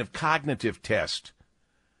some kind of cognitive test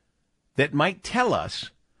that might tell us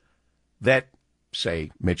that,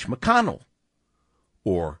 say, Mitch McConnell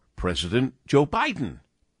or President Joe Biden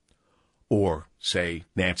or, say,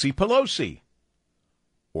 Nancy Pelosi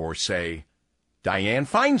or, say, Dianne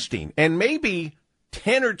Feinstein, and maybe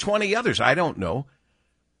 10 or 20 others, I don't know,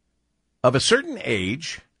 of a certain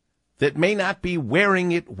age that may not be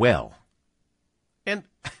wearing it well. And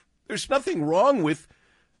there's nothing wrong with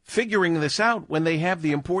figuring this out when they have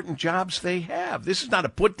the important jobs they have. This is not a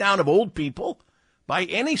put down of old people by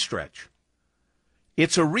any stretch.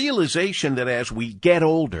 It's a realization that as we get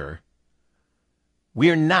older,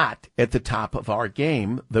 we're not at the top of our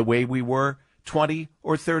game the way we were 20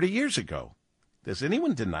 or 30 years ago. Does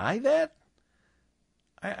anyone deny that?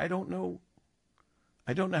 I don't know.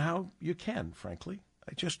 I don't know how you can, frankly.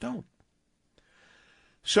 I just don't.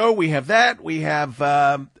 So we have that. We have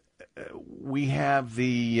the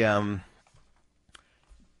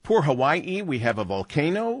poor Hawaii. We have a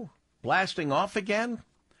volcano blasting off again.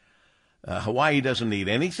 Hawaii doesn't need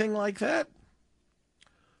anything like that.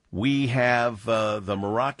 We have the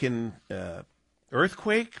Moroccan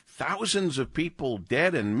earthquake, thousands of people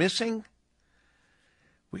dead and missing.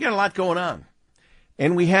 We got a lot going on.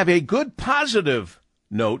 And we have a good positive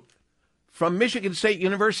note from Michigan State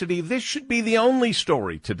University. This should be the only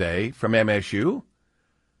story today from MSU.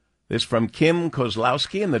 This from Kim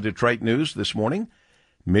Kozlowski in the Detroit News this morning.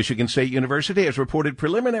 Michigan State University has reported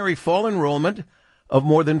preliminary fall enrollment of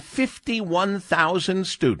more than 51,000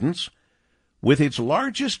 students, with its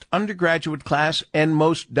largest undergraduate class and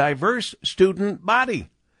most diverse student body.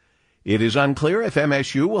 It is unclear if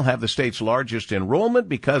MSU will have the state's largest enrollment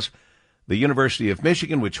because the University of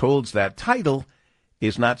Michigan, which holds that title,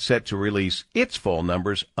 is not set to release its fall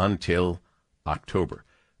numbers until October.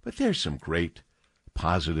 But there's some great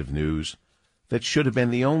positive news that should have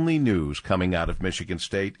been the only news coming out of Michigan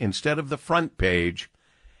State. Instead of the front page,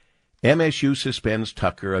 MSU suspends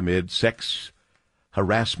Tucker amid sex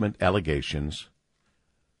harassment allegations.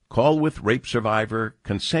 Call with rape survivor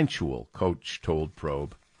consensual, coach told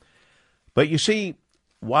Probe. But you see,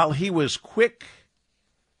 while he was quick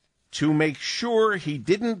to make sure he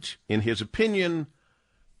didn't, in his opinion,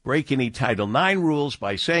 break any Title IX rules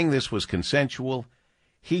by saying this was consensual,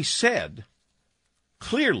 he said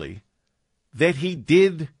clearly that he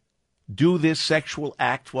did do this sexual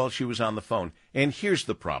act while she was on the phone. And here's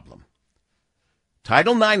the problem.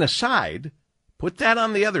 Title IX aside, put that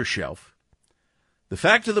on the other shelf. The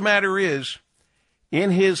fact of the matter is,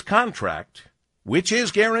 in his contract, which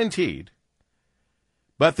is guaranteed,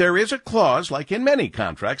 but there is a clause, like in many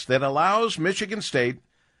contracts, that allows Michigan State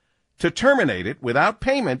to terminate it without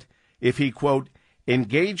payment if he, quote,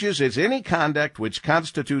 engages in any conduct which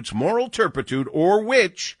constitutes moral turpitude, or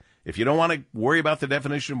which, if you don't want to worry about the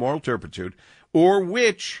definition of moral turpitude, or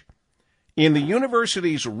which, in the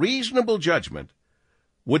university's reasonable judgment,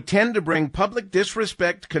 would tend to bring public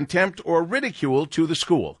disrespect, contempt, or ridicule to the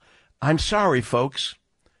school. I'm sorry, folks.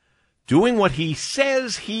 Doing what he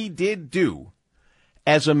says he did do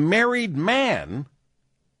as a married man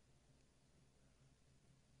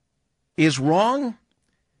is wrong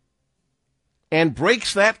and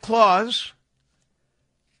breaks that clause,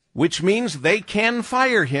 which means they can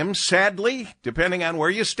fire him, sadly, depending on where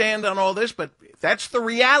you stand on all this, but that's the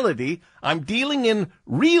reality. I'm dealing in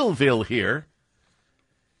Realville here.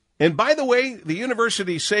 And by the way, the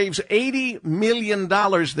university saves $80 million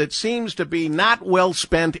that seems to be not well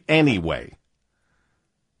spent anyway.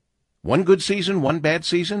 One good season, one bad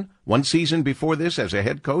season, one season before this as a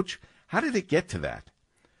head coach. How did it get to that?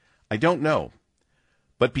 I don't know.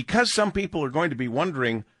 But because some people are going to be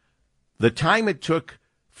wondering the time it took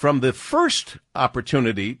from the first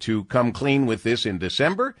opportunity to come clean with this in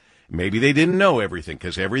December, maybe they didn't know everything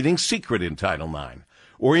because everything's secret in Title IX,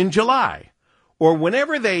 or in July, or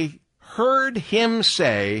whenever they heard him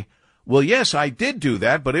say, well, yes, I did do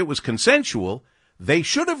that, but it was consensual, they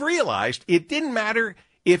should have realized it didn't matter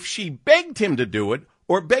if she begged him to do it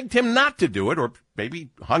or begged him not to do it, or maybe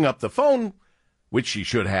hung up the phone, which she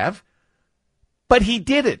should have. But he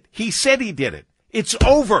did it. He said he did it. It's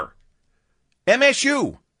over.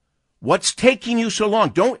 MSU, what's taking you so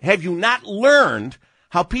long? Have you not learned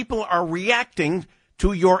how people are reacting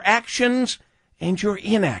to your actions and your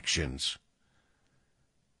inactions?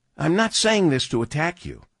 I'm not saying this to attack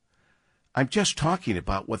you. I'm just talking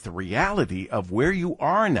about what the reality of where you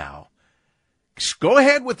are now. Go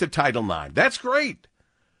ahead with the Title IX. That's great.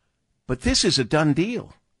 But this is a done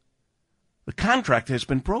deal. The contract has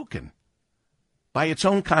been broken by its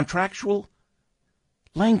own contractual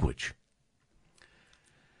language.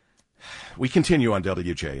 We continue on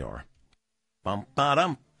WJR.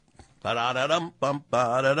 Bum-ba-dum, ba-da-da-dum,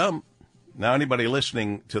 bum-ba-da-dum. Now, anybody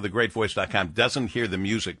listening to thegreatvoice.com doesn't hear the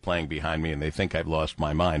music playing behind me, and they think I've lost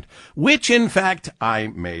my mind, which, in fact, I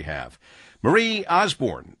may have. Marie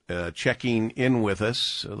Osborne checking in with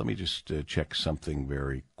us. Let me just check something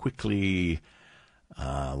very quickly.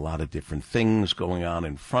 A lot of different things going on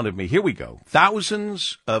in front of me. Here we go.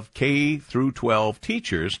 Thousands of K through 12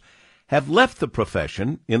 teachers have left the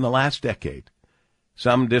profession in the last decade.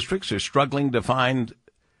 Some districts are struggling to find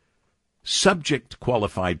subject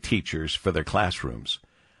qualified teachers for their classrooms.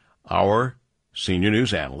 Our senior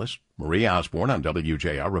news analyst, Marie Osborne on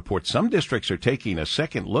WJR, reports some districts are taking a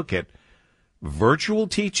second look at virtual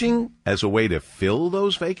teaching as a way to fill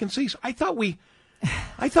those vacancies. I thought we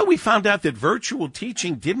found out that virtual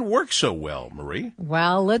teaching didn't work so well, Marie.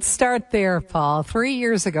 Well, let's start there, Paul. 3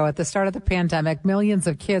 years ago, at the start of the pandemic, millions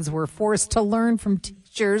of kids were forced to learn from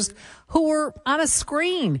teachers who were on a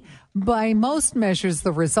screen. By most measures,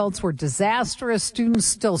 the results were disastrous. Students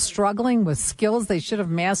still struggling with skills they should have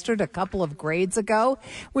mastered a couple of grades ago,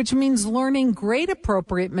 which means learning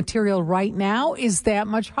grade-appropriate material right now is that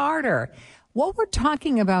much harder. What we're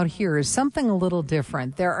talking about here is something a little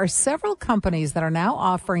different. There are several companies that are now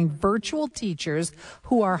offering virtual teachers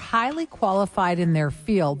who are highly qualified in their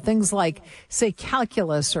field, things like, say,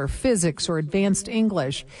 calculus or physics or advanced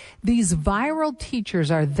English. These viral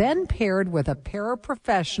teachers are then paired with a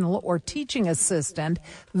paraprofessional or teaching assistant.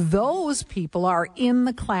 Those people are in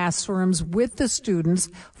the classrooms with the students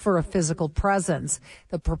for a physical presence.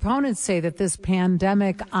 The proponents say that this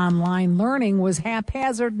pandemic online learning was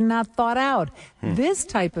haphazard and not thought out. This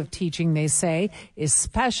type of teaching, they say, is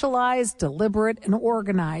specialized, deliberate, and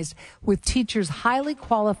organized, with teachers highly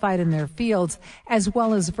qualified in their fields, as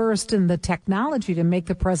well as versed in the technology to make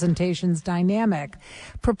the presentations dynamic.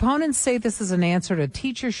 Proponents say this is an answer to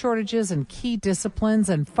teacher shortages in key disciplines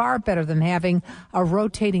and far better than having a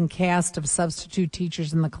rotating cast of substitute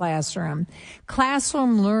teachers in the classroom.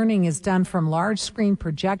 Classroom learning is done from large screen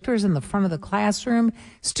projectors in the front of the classroom.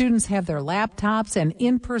 Students have their laptops, and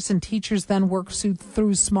in-person teachers then work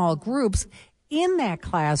through small groups in that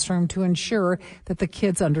classroom to ensure that the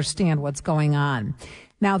kids understand what's going on.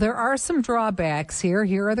 Now, there are some drawbacks here.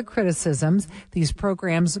 Here are the criticisms. These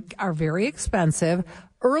programs are very expensive.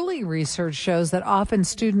 Early research shows that often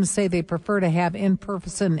students say they prefer to have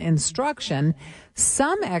in-person instruction.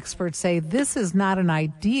 Some experts say this is not an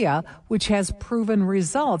idea which has proven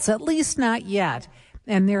results, at least not yet.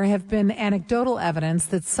 And there have been anecdotal evidence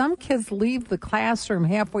that some kids leave the classroom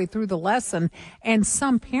halfway through the lesson, and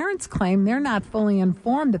some parents claim they're not fully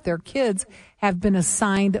informed that their kids have been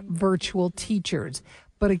assigned virtual teachers.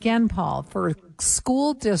 But again, Paul, for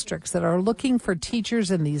school districts that are looking for teachers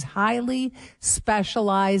in these highly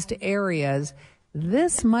specialized areas,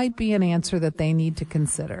 this might be an answer that they need to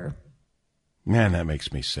consider. Man, that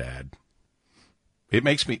makes me sad. It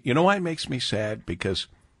makes me, you know why it makes me sad? Because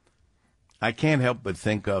I can't help but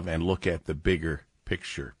think of and look at the bigger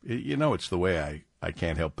picture. You know, it's the way I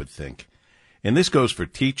can't help but think. And this goes for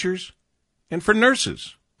teachers and for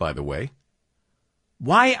nurses, by the way.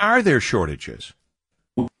 Why are there shortages?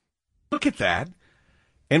 Look at that,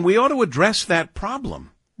 and we ought to address that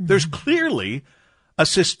problem. There's clearly a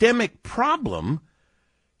systemic problem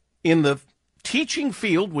in the teaching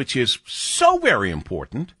field, which is so very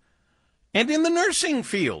important, and in the nursing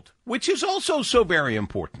field, which is also so very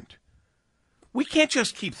important. We can't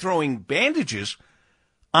just keep throwing bandages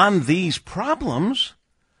on these problems.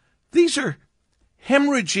 These are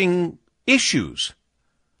hemorrhaging issues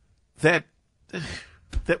that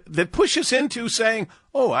push us into saying,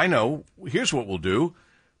 oh, I know, here's what we'll do.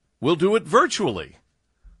 We'll do it virtually.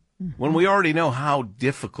 When we already know how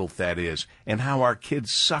difficult that is and how our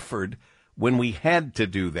kids suffered when we had to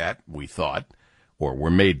do that, we thought, or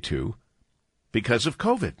were made to, because of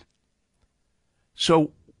COVID.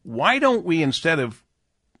 So why don't we, instead of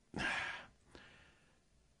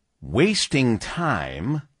wasting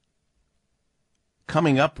time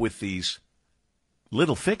coming up with these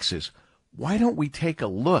little fixes, why don't we take a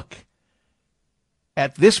look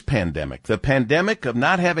at this pandemic, the pandemic of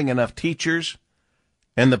not having enough teachers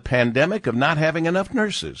and the pandemic of not having enough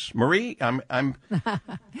nurses? Marie, I don't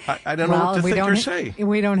know what to think or say.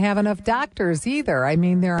 We don't have enough doctors either. I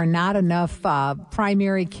mean, there are not enough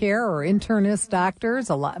primary care or internist doctors.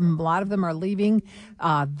 A lot of them are leaving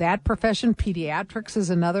that profession. Pediatrics is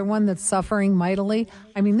another one that's suffering mightily.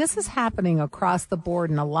 I mean, this is happening across the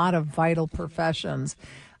board in a lot of vital professions.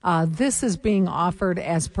 This is being offered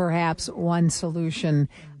as perhaps one solution.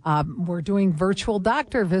 We're doing virtual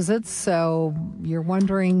doctor visits, so you're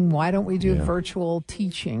wondering, why don't we do virtual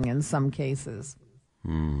teaching in some cases?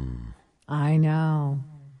 I know.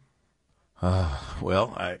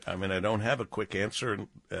 Well, I mean, I don't have a quick answer.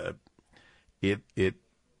 It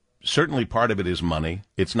certainly, part of it is money.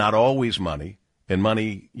 It's not always money. And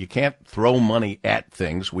money, you can't throw money at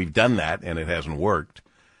things. We've done that, and it hasn't worked.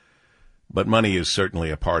 But money is certainly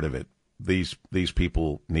a part of it. These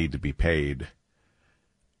people need to be paid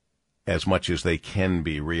as much as they can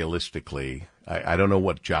be realistically. I don't know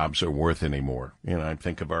what jobs are worth anymore. You know, I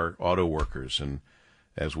think of our auto workers, and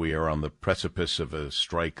as we are on the precipice of a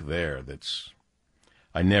strike there,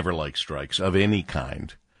 I never like strikes of any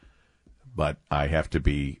kind, but I have to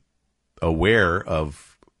be aware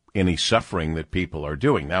of any suffering that people are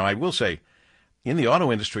doing. Now, I will say, in the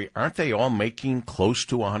auto industry, aren't they all making close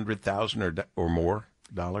to $100,000 or more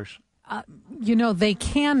dollars? They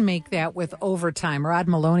can make that with overtime. Rod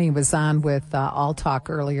Maloney was on with All Talk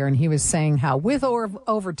earlier, and he was saying how with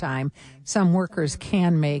overtime, some workers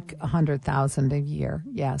can make $100,000 a year.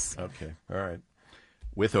 Yes. Okay. All right.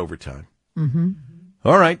 With overtime. Mm-hmm.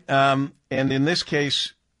 All right. And in this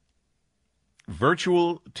case,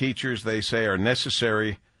 virtual teachers, they say, are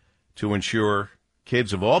necessary to ensure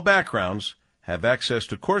kids of all backgrounds have access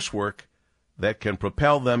to coursework that can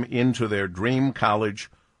propel them into their dream college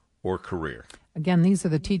or career. Again, these are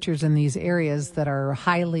the teachers in these areas that are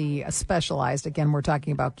highly specialized. Again, we're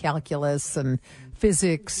talking about calculus and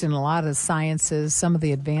physics and a lot of sciences, some of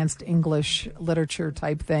the advanced English literature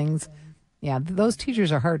type things. Yeah, those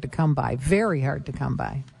teachers are hard to come by, very hard to come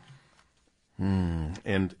by.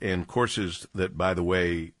 And courses that, by the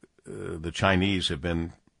way, the Chinese have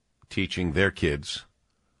been teaching their kids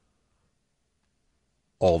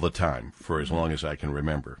all the time for as long as I can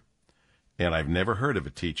remember. And I've never heard of a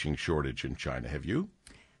teaching shortage in China. Have you?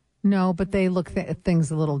 No, but they look at things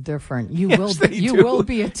a little different. You Yes, will they be, you do. will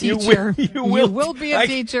be a teacher. You will be a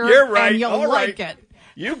teacher. You're right. And you'll All right. like it.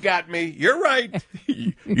 You got me. You're right.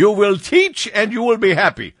 You will teach and you will be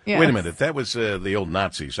happy. Yes. Wait a minute. That was the old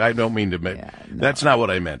Nazis. I don't mean to make. Yeah, no. That's not what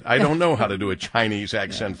I meant. I don't know how to do a Chinese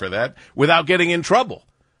accent for that without getting in trouble.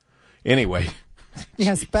 Anyway.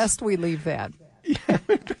 Yes, best we leave that.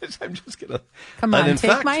 I'm just gonna Come on, in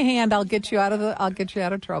take fact, my hand. I'll get you out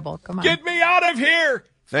of trouble. Come on. Get me out of here!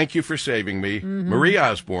 Thank you for saving me. Marie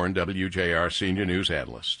Osborne, WJR Senior News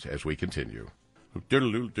Analyst, as we continue.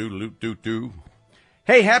 Doodle-doo-doodle-doo-doo.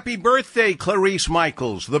 Hey, happy birthday, Clarice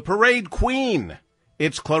Michaels, the parade queen.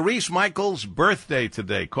 It's Clarice Michaels' birthday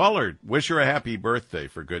today. Call her. Wish her a happy birthday,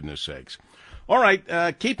 for goodness sakes. All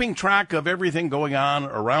right, keeping track of everything going on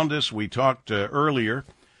around us, we talked earlier.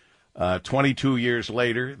 22 years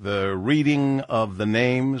later, the reading of the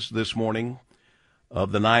names this morning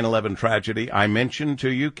of the 9/11 tragedy. I mentioned to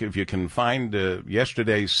you, if you can find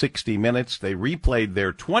yesterday's 60 Minutes, they replayed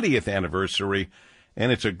their 20th anniversary,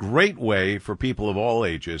 and it's a great way for people of all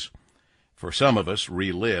ages, for some of us,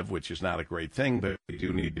 relive, which is not a great thing, but we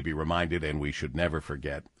do need to be reminded, and we should never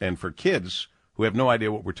forget. And for kids who have no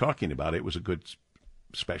idea what we're talking about, it was a good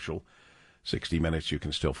special 60 Minutes. You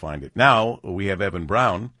can still find it. Now, we have Evan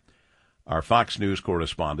Brown, our Fox News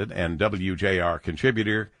correspondent and WJR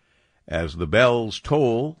contributor, as the bells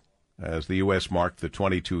toll as the U.S. marked the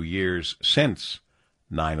 22 years since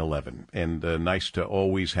 9/11. And nice to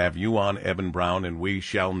always have you on, Evan Brown, and we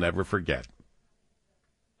shall never forget.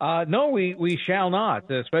 No, we shall not,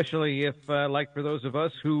 especially if, like for those of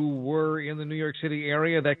us who were in the New York City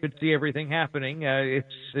area that could see everything happening,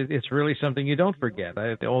 it's really something you don't forget.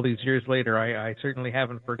 All these years later, I certainly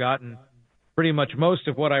haven't forgotten pretty much most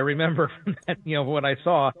of what I remember from that, what I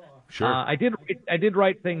saw. Sure. I did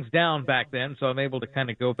write things down back then, so I'm able to kind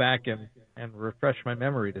of go back and refresh my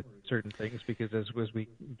memory to certain things, because as we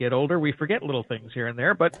get older, we forget little things here and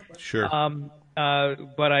there. But Sure.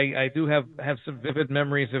 But I do have some vivid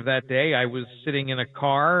memories of that day. I was sitting in a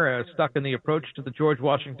car stuck in the approach to the George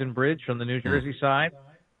Washington Bridge from the New Jersey side,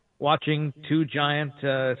 watching two giant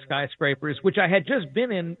skyscrapers, which I had just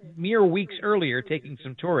been in mere weeks earlier, taking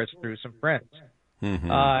some tourists through, some friends,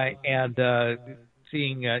 and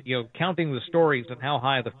seeing, counting the stories and how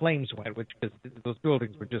high the flames went, because those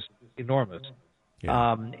buildings were just enormous.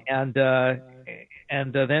 Yeah.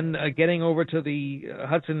 And then getting over to the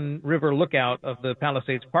Hudson River lookout of the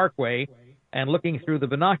Palisades Parkway and looking through the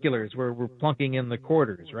binoculars where we're plunking in the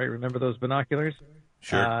quarters, right? Remember those binoculars?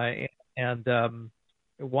 Sure.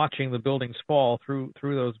 Watching the buildings fall through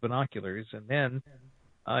those binoculars, and then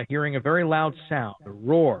hearing a very loud sound, a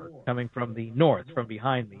roar coming from the north, from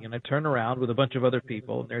behind me. And I turn around with a bunch of other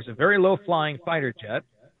people, and there's a very low-flying fighter jet,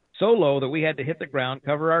 so low that we had to hit the ground,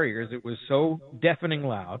 cover our ears. It was so deafening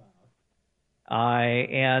loud.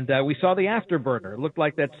 And we saw the afterburner. It looked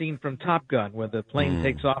like that scene from Top Gun where the plane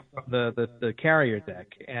takes off from the carrier deck.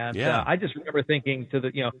 And I just remember thinking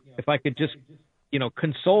if I could just,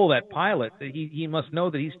 console that pilot, that he must know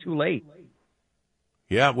that he's too late.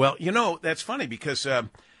 Yeah, well, that's funny because if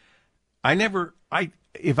I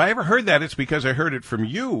ever heard that, it's because I heard it from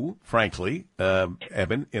you, frankly,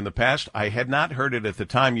 Evan, in the past. I had not heard it at the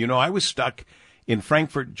time. I was stuck in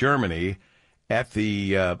Frankfurt, Germany at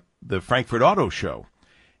the Frankfurt Auto Show,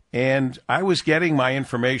 and I was getting my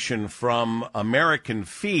information from American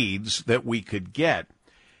feeds that we could get.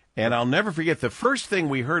 And I'll never forget, the first thing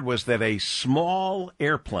we heard was that a small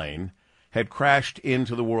airplane had crashed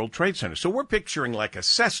into the World Trade Center. So we're picturing like a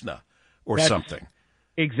Cessna or something.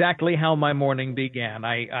 Exactly how my morning began.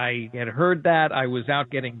 I had heard that. I was out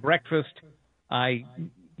getting breakfast. I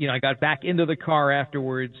got back into the car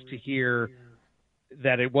afterwards to hear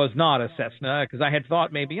that it was not a Cessna, because I had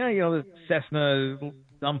thought maybe, the Cessna,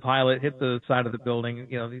 some pilot hit the side of the building.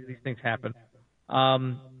 These things happen.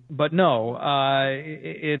 But no,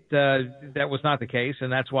 that was not the case,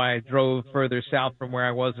 and that's why I drove further south from where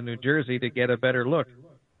I was in New Jersey to get a better look.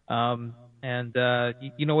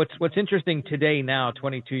 What's interesting today now,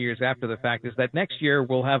 22 years after the fact, is that next year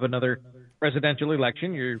we'll have another presidential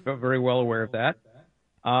election. You're very well aware of that.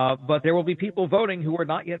 But there will be people voting who are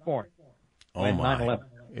not yet born. Oh, my. 9/11.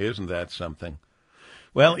 Isn't that something?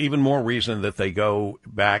 Well, even more reason that they go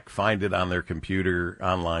back, find it on their computer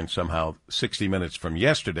online somehow 60 minutes from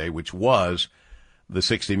yesterday, which was the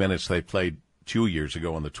 60 minutes they played 2 years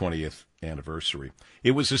ago on the 20th anniversary.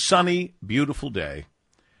 It was a sunny, beautiful day.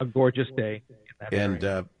 A gorgeous day.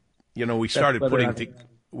 And, we started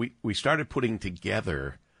we started putting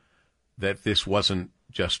together that this wasn't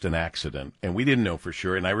just an accident, and we didn't know for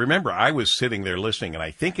sure. And I remember I was sitting there listening, and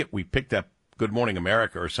I think we picked up Good Morning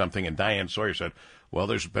America or something, and Diane Sawyer said, well,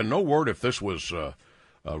 there's been no word if this was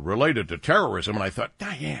related to terrorism. And I thought,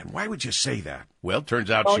 Diane, why would you say that? Well, it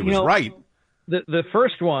turns out she was right. The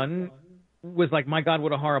first one was like, my God,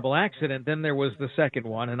 what a horrible accident. Then there was the second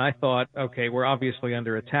one, and I thought, okay, we're obviously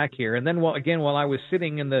under attack here. And then, while I was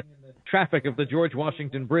sitting in the traffic of the George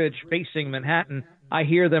Washington Bridge facing Manhattan, I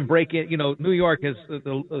hear them break in. New York has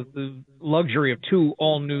the luxury of 2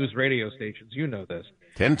 all-news radio stations. You know this.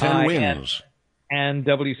 1010 wins. And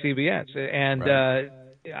WCBS. And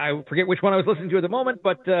I forget which one I was listening to at the moment,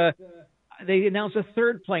 but they announced a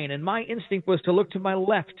third plane, and my instinct was to look to my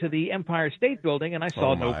left to the Empire State Building, and I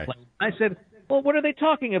saw no plane. I said, well, what are they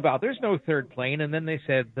talking about? There's no third plane. And then they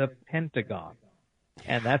said the Pentagon.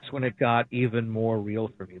 And that's when it got even more real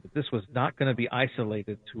for me, that this was not going to be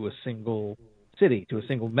isolated to a single city, to a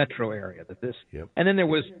single metro area. And then there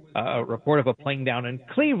was a report of a plane down in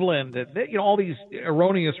Cleveland, all these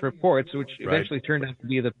erroneous reports, which eventually turned out to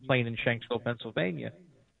be the plane in Shanksville, Pennsylvania.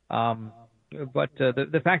 But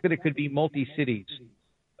the fact that it could be multi-cities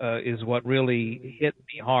is what really hit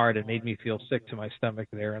me hard and made me feel sick to my stomach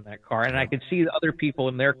there in that car. And I could see the other people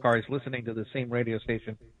in their cars listening to the same radio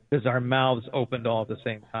station because our mouths opened all at the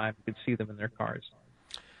same time. You could see them in their cars.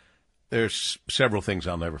 There's several things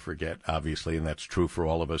I'll never forget, obviously, and that's true for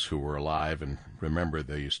all of us who were alive and remember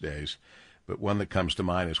these days. But one that comes to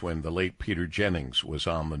mind is when the late Peter Jennings was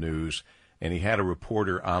on the news, and he had a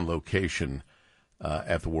reporter on location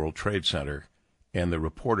at the World Trade Center, and the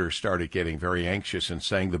reporter started getting very anxious and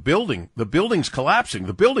saying, the building's collapsing,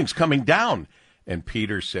 the building's coming down. And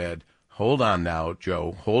Peter said, hold on now,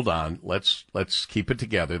 Joe, hold on, let's keep it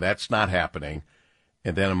together, that's not happening.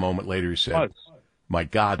 And then a moment later he said, my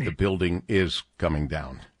God, the building is coming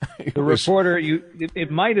down. Reporter, it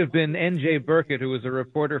might have been N.J. Burkett, who was a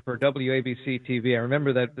reporter for WABC TV. I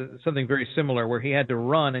remember that something very similar where he had to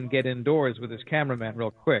run and get indoors with his cameraman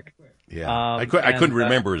real quick. Yeah, I couldn't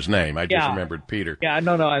remember his name. I just remembered Peter. Yeah,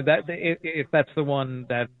 no. If that's the one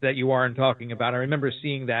that you aren't talking about, I remember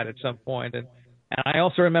seeing that at some point, and I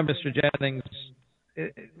also remember Mr. Jennings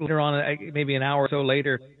later on, maybe an hour or so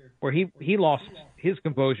later, where he lost his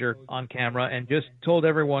composure on camera and just told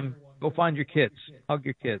everyone, go find your kids, hug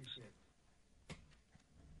your kids.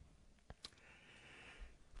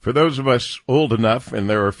 For those of us old enough, and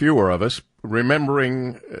there are fewer of us,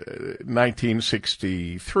 remembering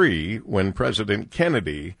 1963 when President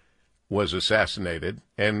Kennedy was assassinated,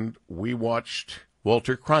 and we watched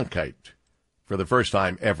Walter Cronkite for the first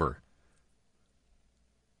time ever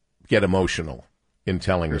get emotional in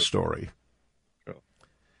telling the story.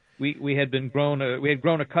 We had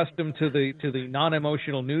grown accustomed to the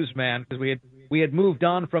non-emotional newsman because we had moved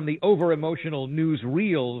on from the over-emotional news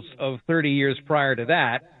reels of 30 years prior to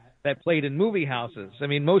that played in movie houses. I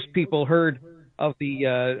mean, most people heard of the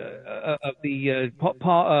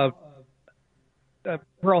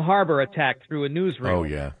Pearl Harbor attack through a newsreel. Oh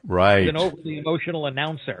yeah, right. An overly emotional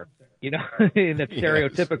announcer, in that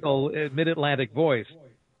stereotypical Mid-Atlantic voice.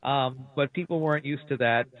 But people weren't used to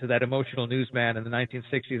that emotional newsman in the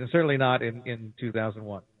 1960s, and certainly not in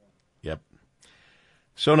 2001. Yep.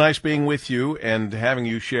 So nice being with you and having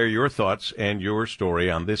you share your thoughts and your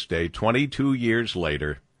story on this day, 22 years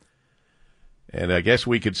later. And I guess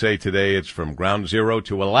we could say today it's from ground zero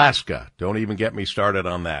to Alaska. Don't even get me started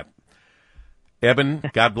on that. Eben,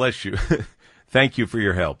 God bless you. Thank you for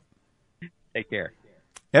your help. Take care.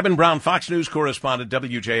 Eben Brown, Fox News correspondent,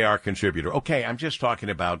 WJR contributor. Okay, I'm just talking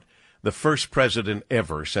about the first president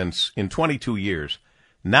ever since, in 22 years,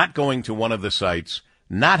 not going to one of the sites,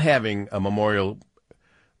 not having a memorial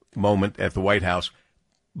moment at the White House,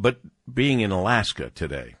 but being in Alaska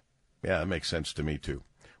today. Yeah, that makes sense to me, too.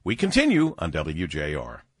 We continue on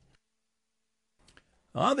WJR.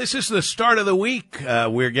 Oh, this is the start of the week.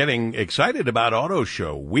 We're getting excited about Auto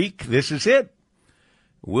Show Week. This is it.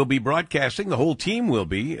 We'll be broadcasting, the whole team will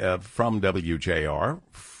be, from WJR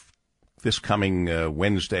this coming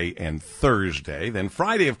Wednesday and Thursday. Then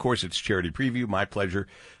Friday, of course, it's Charity Preview. My pleasure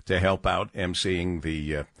to help out emceeing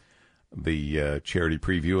the Charity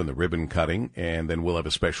Preview and the ribbon cutting. And then we'll have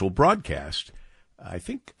a special broadcast. I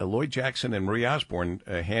think Lloyd Jackson and Marie Osborne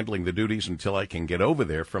handling the duties until I can get over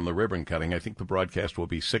there from the ribbon cutting. I think the broadcast will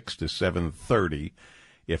be 6 to 7:30,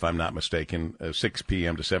 if I'm not mistaken, 6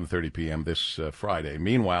 p.m. to 7:30 p.m. this Friday.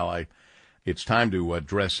 Meanwhile, it's time to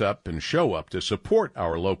dress up and show up to support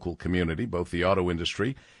our local community, both the auto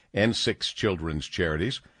industry and 6 children's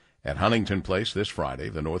charities. At Huntington Place this Friday,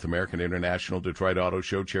 the North American International Detroit Auto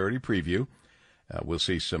Show Charity Preview. We'll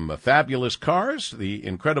see some fabulous cars, the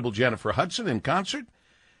incredible Jennifer Hudson in concert.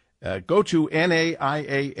 Go to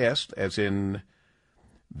NAIAS, as in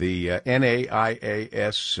the NAIAS.com,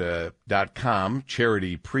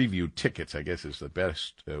 charity preview tickets, I guess is the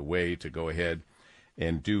best way to go ahead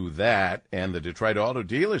and do that. And the Detroit Auto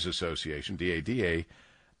Dealers Association, DADA,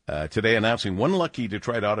 today announcing one lucky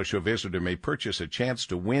Detroit Auto Show visitor may purchase a chance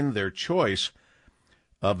to win their choice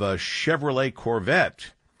of a Chevrolet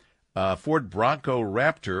Corvette, Ford Bronco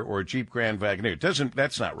Raptor, or Jeep Grand Wagoneer.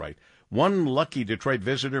 That's not right. One lucky Detroit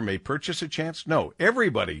visitor may purchase a chance? No,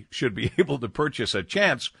 everybody should be able to purchase a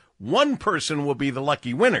chance. One person will be the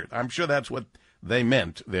lucky winner. I'm sure that's what they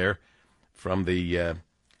meant there from the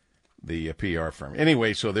PR firm.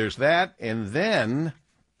 Anyway, so there's that. And then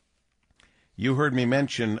you heard me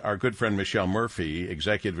mention our good friend Michelle Murphy,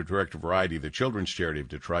 Executive Director of Variety, the children's charity of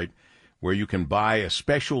Detroit, where you can buy a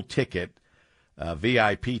special ticket,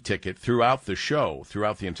 VIP ticket throughout the show,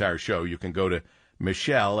 throughout the entire show. You can go to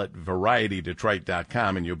Michelle at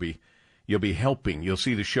VarietyDetroit.com and you'll be helping. You'll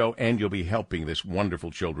see the show and you'll be helping this wonderful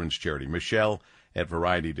children's charity. Michelle at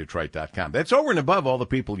VarietyDetroit.com. That's over and above all the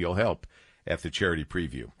people you'll help at the charity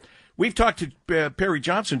preview. We've talked to Perry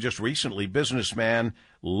Johnson just recently, businessman,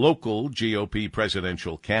 local GOP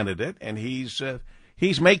presidential candidate, and he's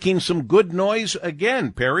making some good noise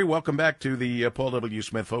again. Perry, welcome back to the Paul W.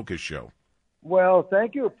 Smith Focus Show. Well,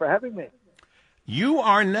 thank you for having me. You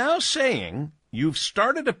are now saying you've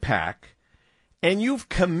started a PAC and you've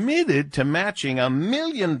committed to matching $1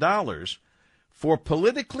 million for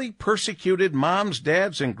politically persecuted moms,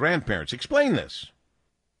 dads, and grandparents. Explain this.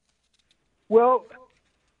 Well,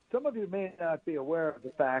 some of you may not be aware of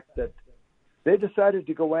the fact that they decided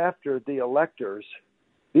to go after the electors.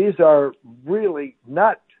 These are really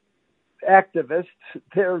not activists.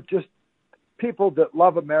 They're just people that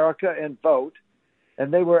love America and vote.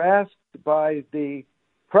 And they were asked by the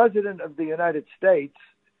President of the United States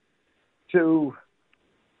to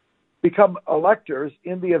become electors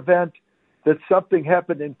in the event that something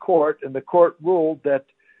happened in court and the court ruled that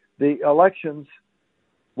the elections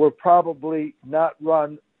were probably not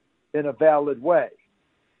run in a valid way.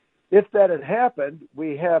 If that had happened,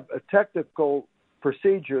 we have a technical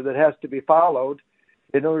procedure that has to be followed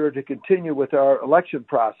in order to continue with our election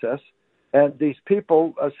process. And these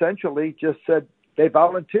people essentially just said, they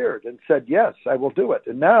volunteered and said, yes, I will do it.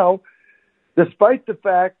 And now, despite the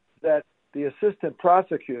fact that the assistant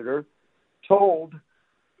prosecutor told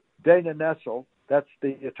Dana Nessel, that's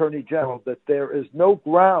the attorney general, that there is no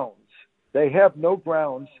grounds, they have no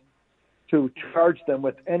grounds to charge them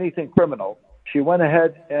with anything criminal. She went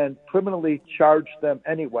ahead and criminally charged them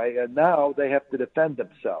anyway, and now they have to defend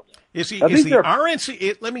themselves. Is the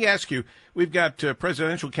RNC? Let me ask you. We've got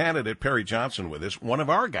presidential candidate Perry Johnson with us, one of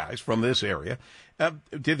our guys from this area.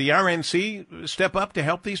 Did the RNC step up to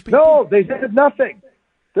help these people? No, they did nothing.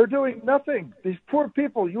 They're doing nothing. These poor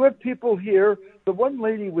people. You have people here. The one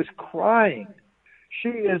lady was crying. She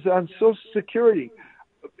is on Social Security.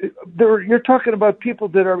 You're talking about people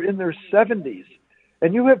that are in their 70s.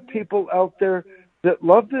 And you have people out there that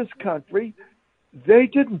love this country. They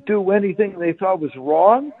didn't do anything they thought was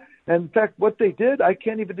wrong. And in fact, what they did, I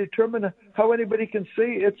can't even determine how anybody can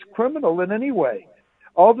say it's criminal in any way.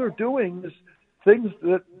 All they're doing is things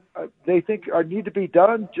that they think need to be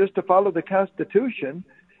done just to follow the Constitution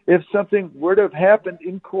if something were to have happened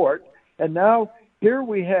in court. And now here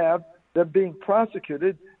we have them being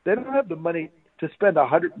prosecuted. They don't have the money to spend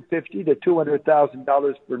 $150,000 to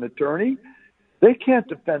 $200,000 for an attorney. They can't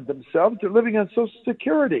defend themselves. They're living on Social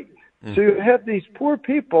Security. So you have these poor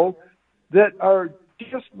people that are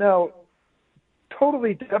just now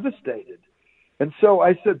totally devastated. And so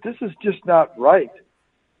I said, this is just not right.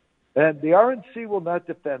 and the RNC will not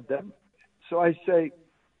defend them. So I say,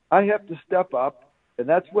 I have to step up, and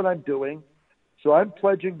that's what I'm doing. So I'm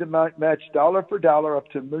pledging to match dollar for dollar up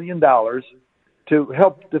to $1 million to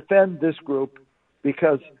help defend this group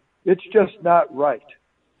because it's just not right.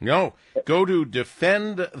 No. Go to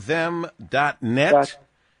defendthem.net.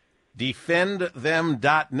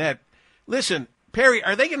 Defendthem.net. Listen, Perry,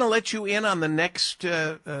 are they going to let you in on the next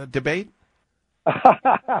debate?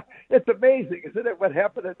 It's amazing, isn't it, what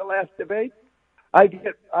happened at the last debate? I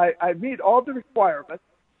meet all the requirements.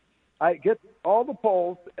 I get all the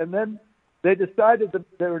polls, and then they decided that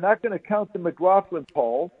they were not going to count the McLaughlin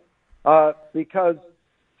poll because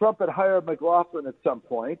Trump had hired McLaughlin at some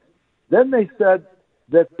point. Then they said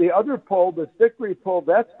that the other poll, the Victory poll,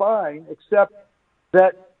 that's fine, except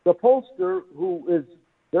that the pollster, who is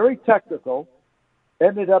very technical,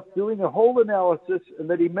 ended up doing a whole analysis, and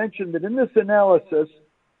that he mentioned that in this analysis,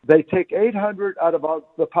 they take 800 out of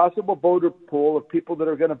the possible voter pool of people that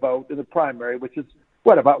are going to vote in the primary, which is,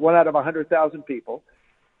 about 1 out of 100,000 people.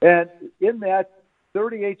 And in that,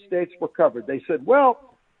 38 states were covered. They said,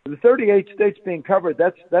 well, the 38 states being covered,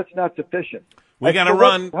 that's not sufficient. We got to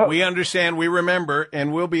run. We understand. We remember.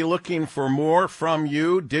 And we'll be looking for more from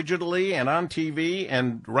you digitally and on TV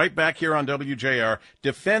and right back here on WJR.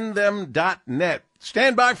 Defendthem.net.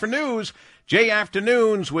 Stand by for news. Jay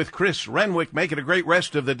Afternoons with Chris Renwick. Make it a great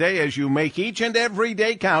rest of the day as you make each and every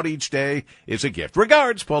day count. Each day is a gift.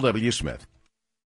 Regards, Paul W. Smith.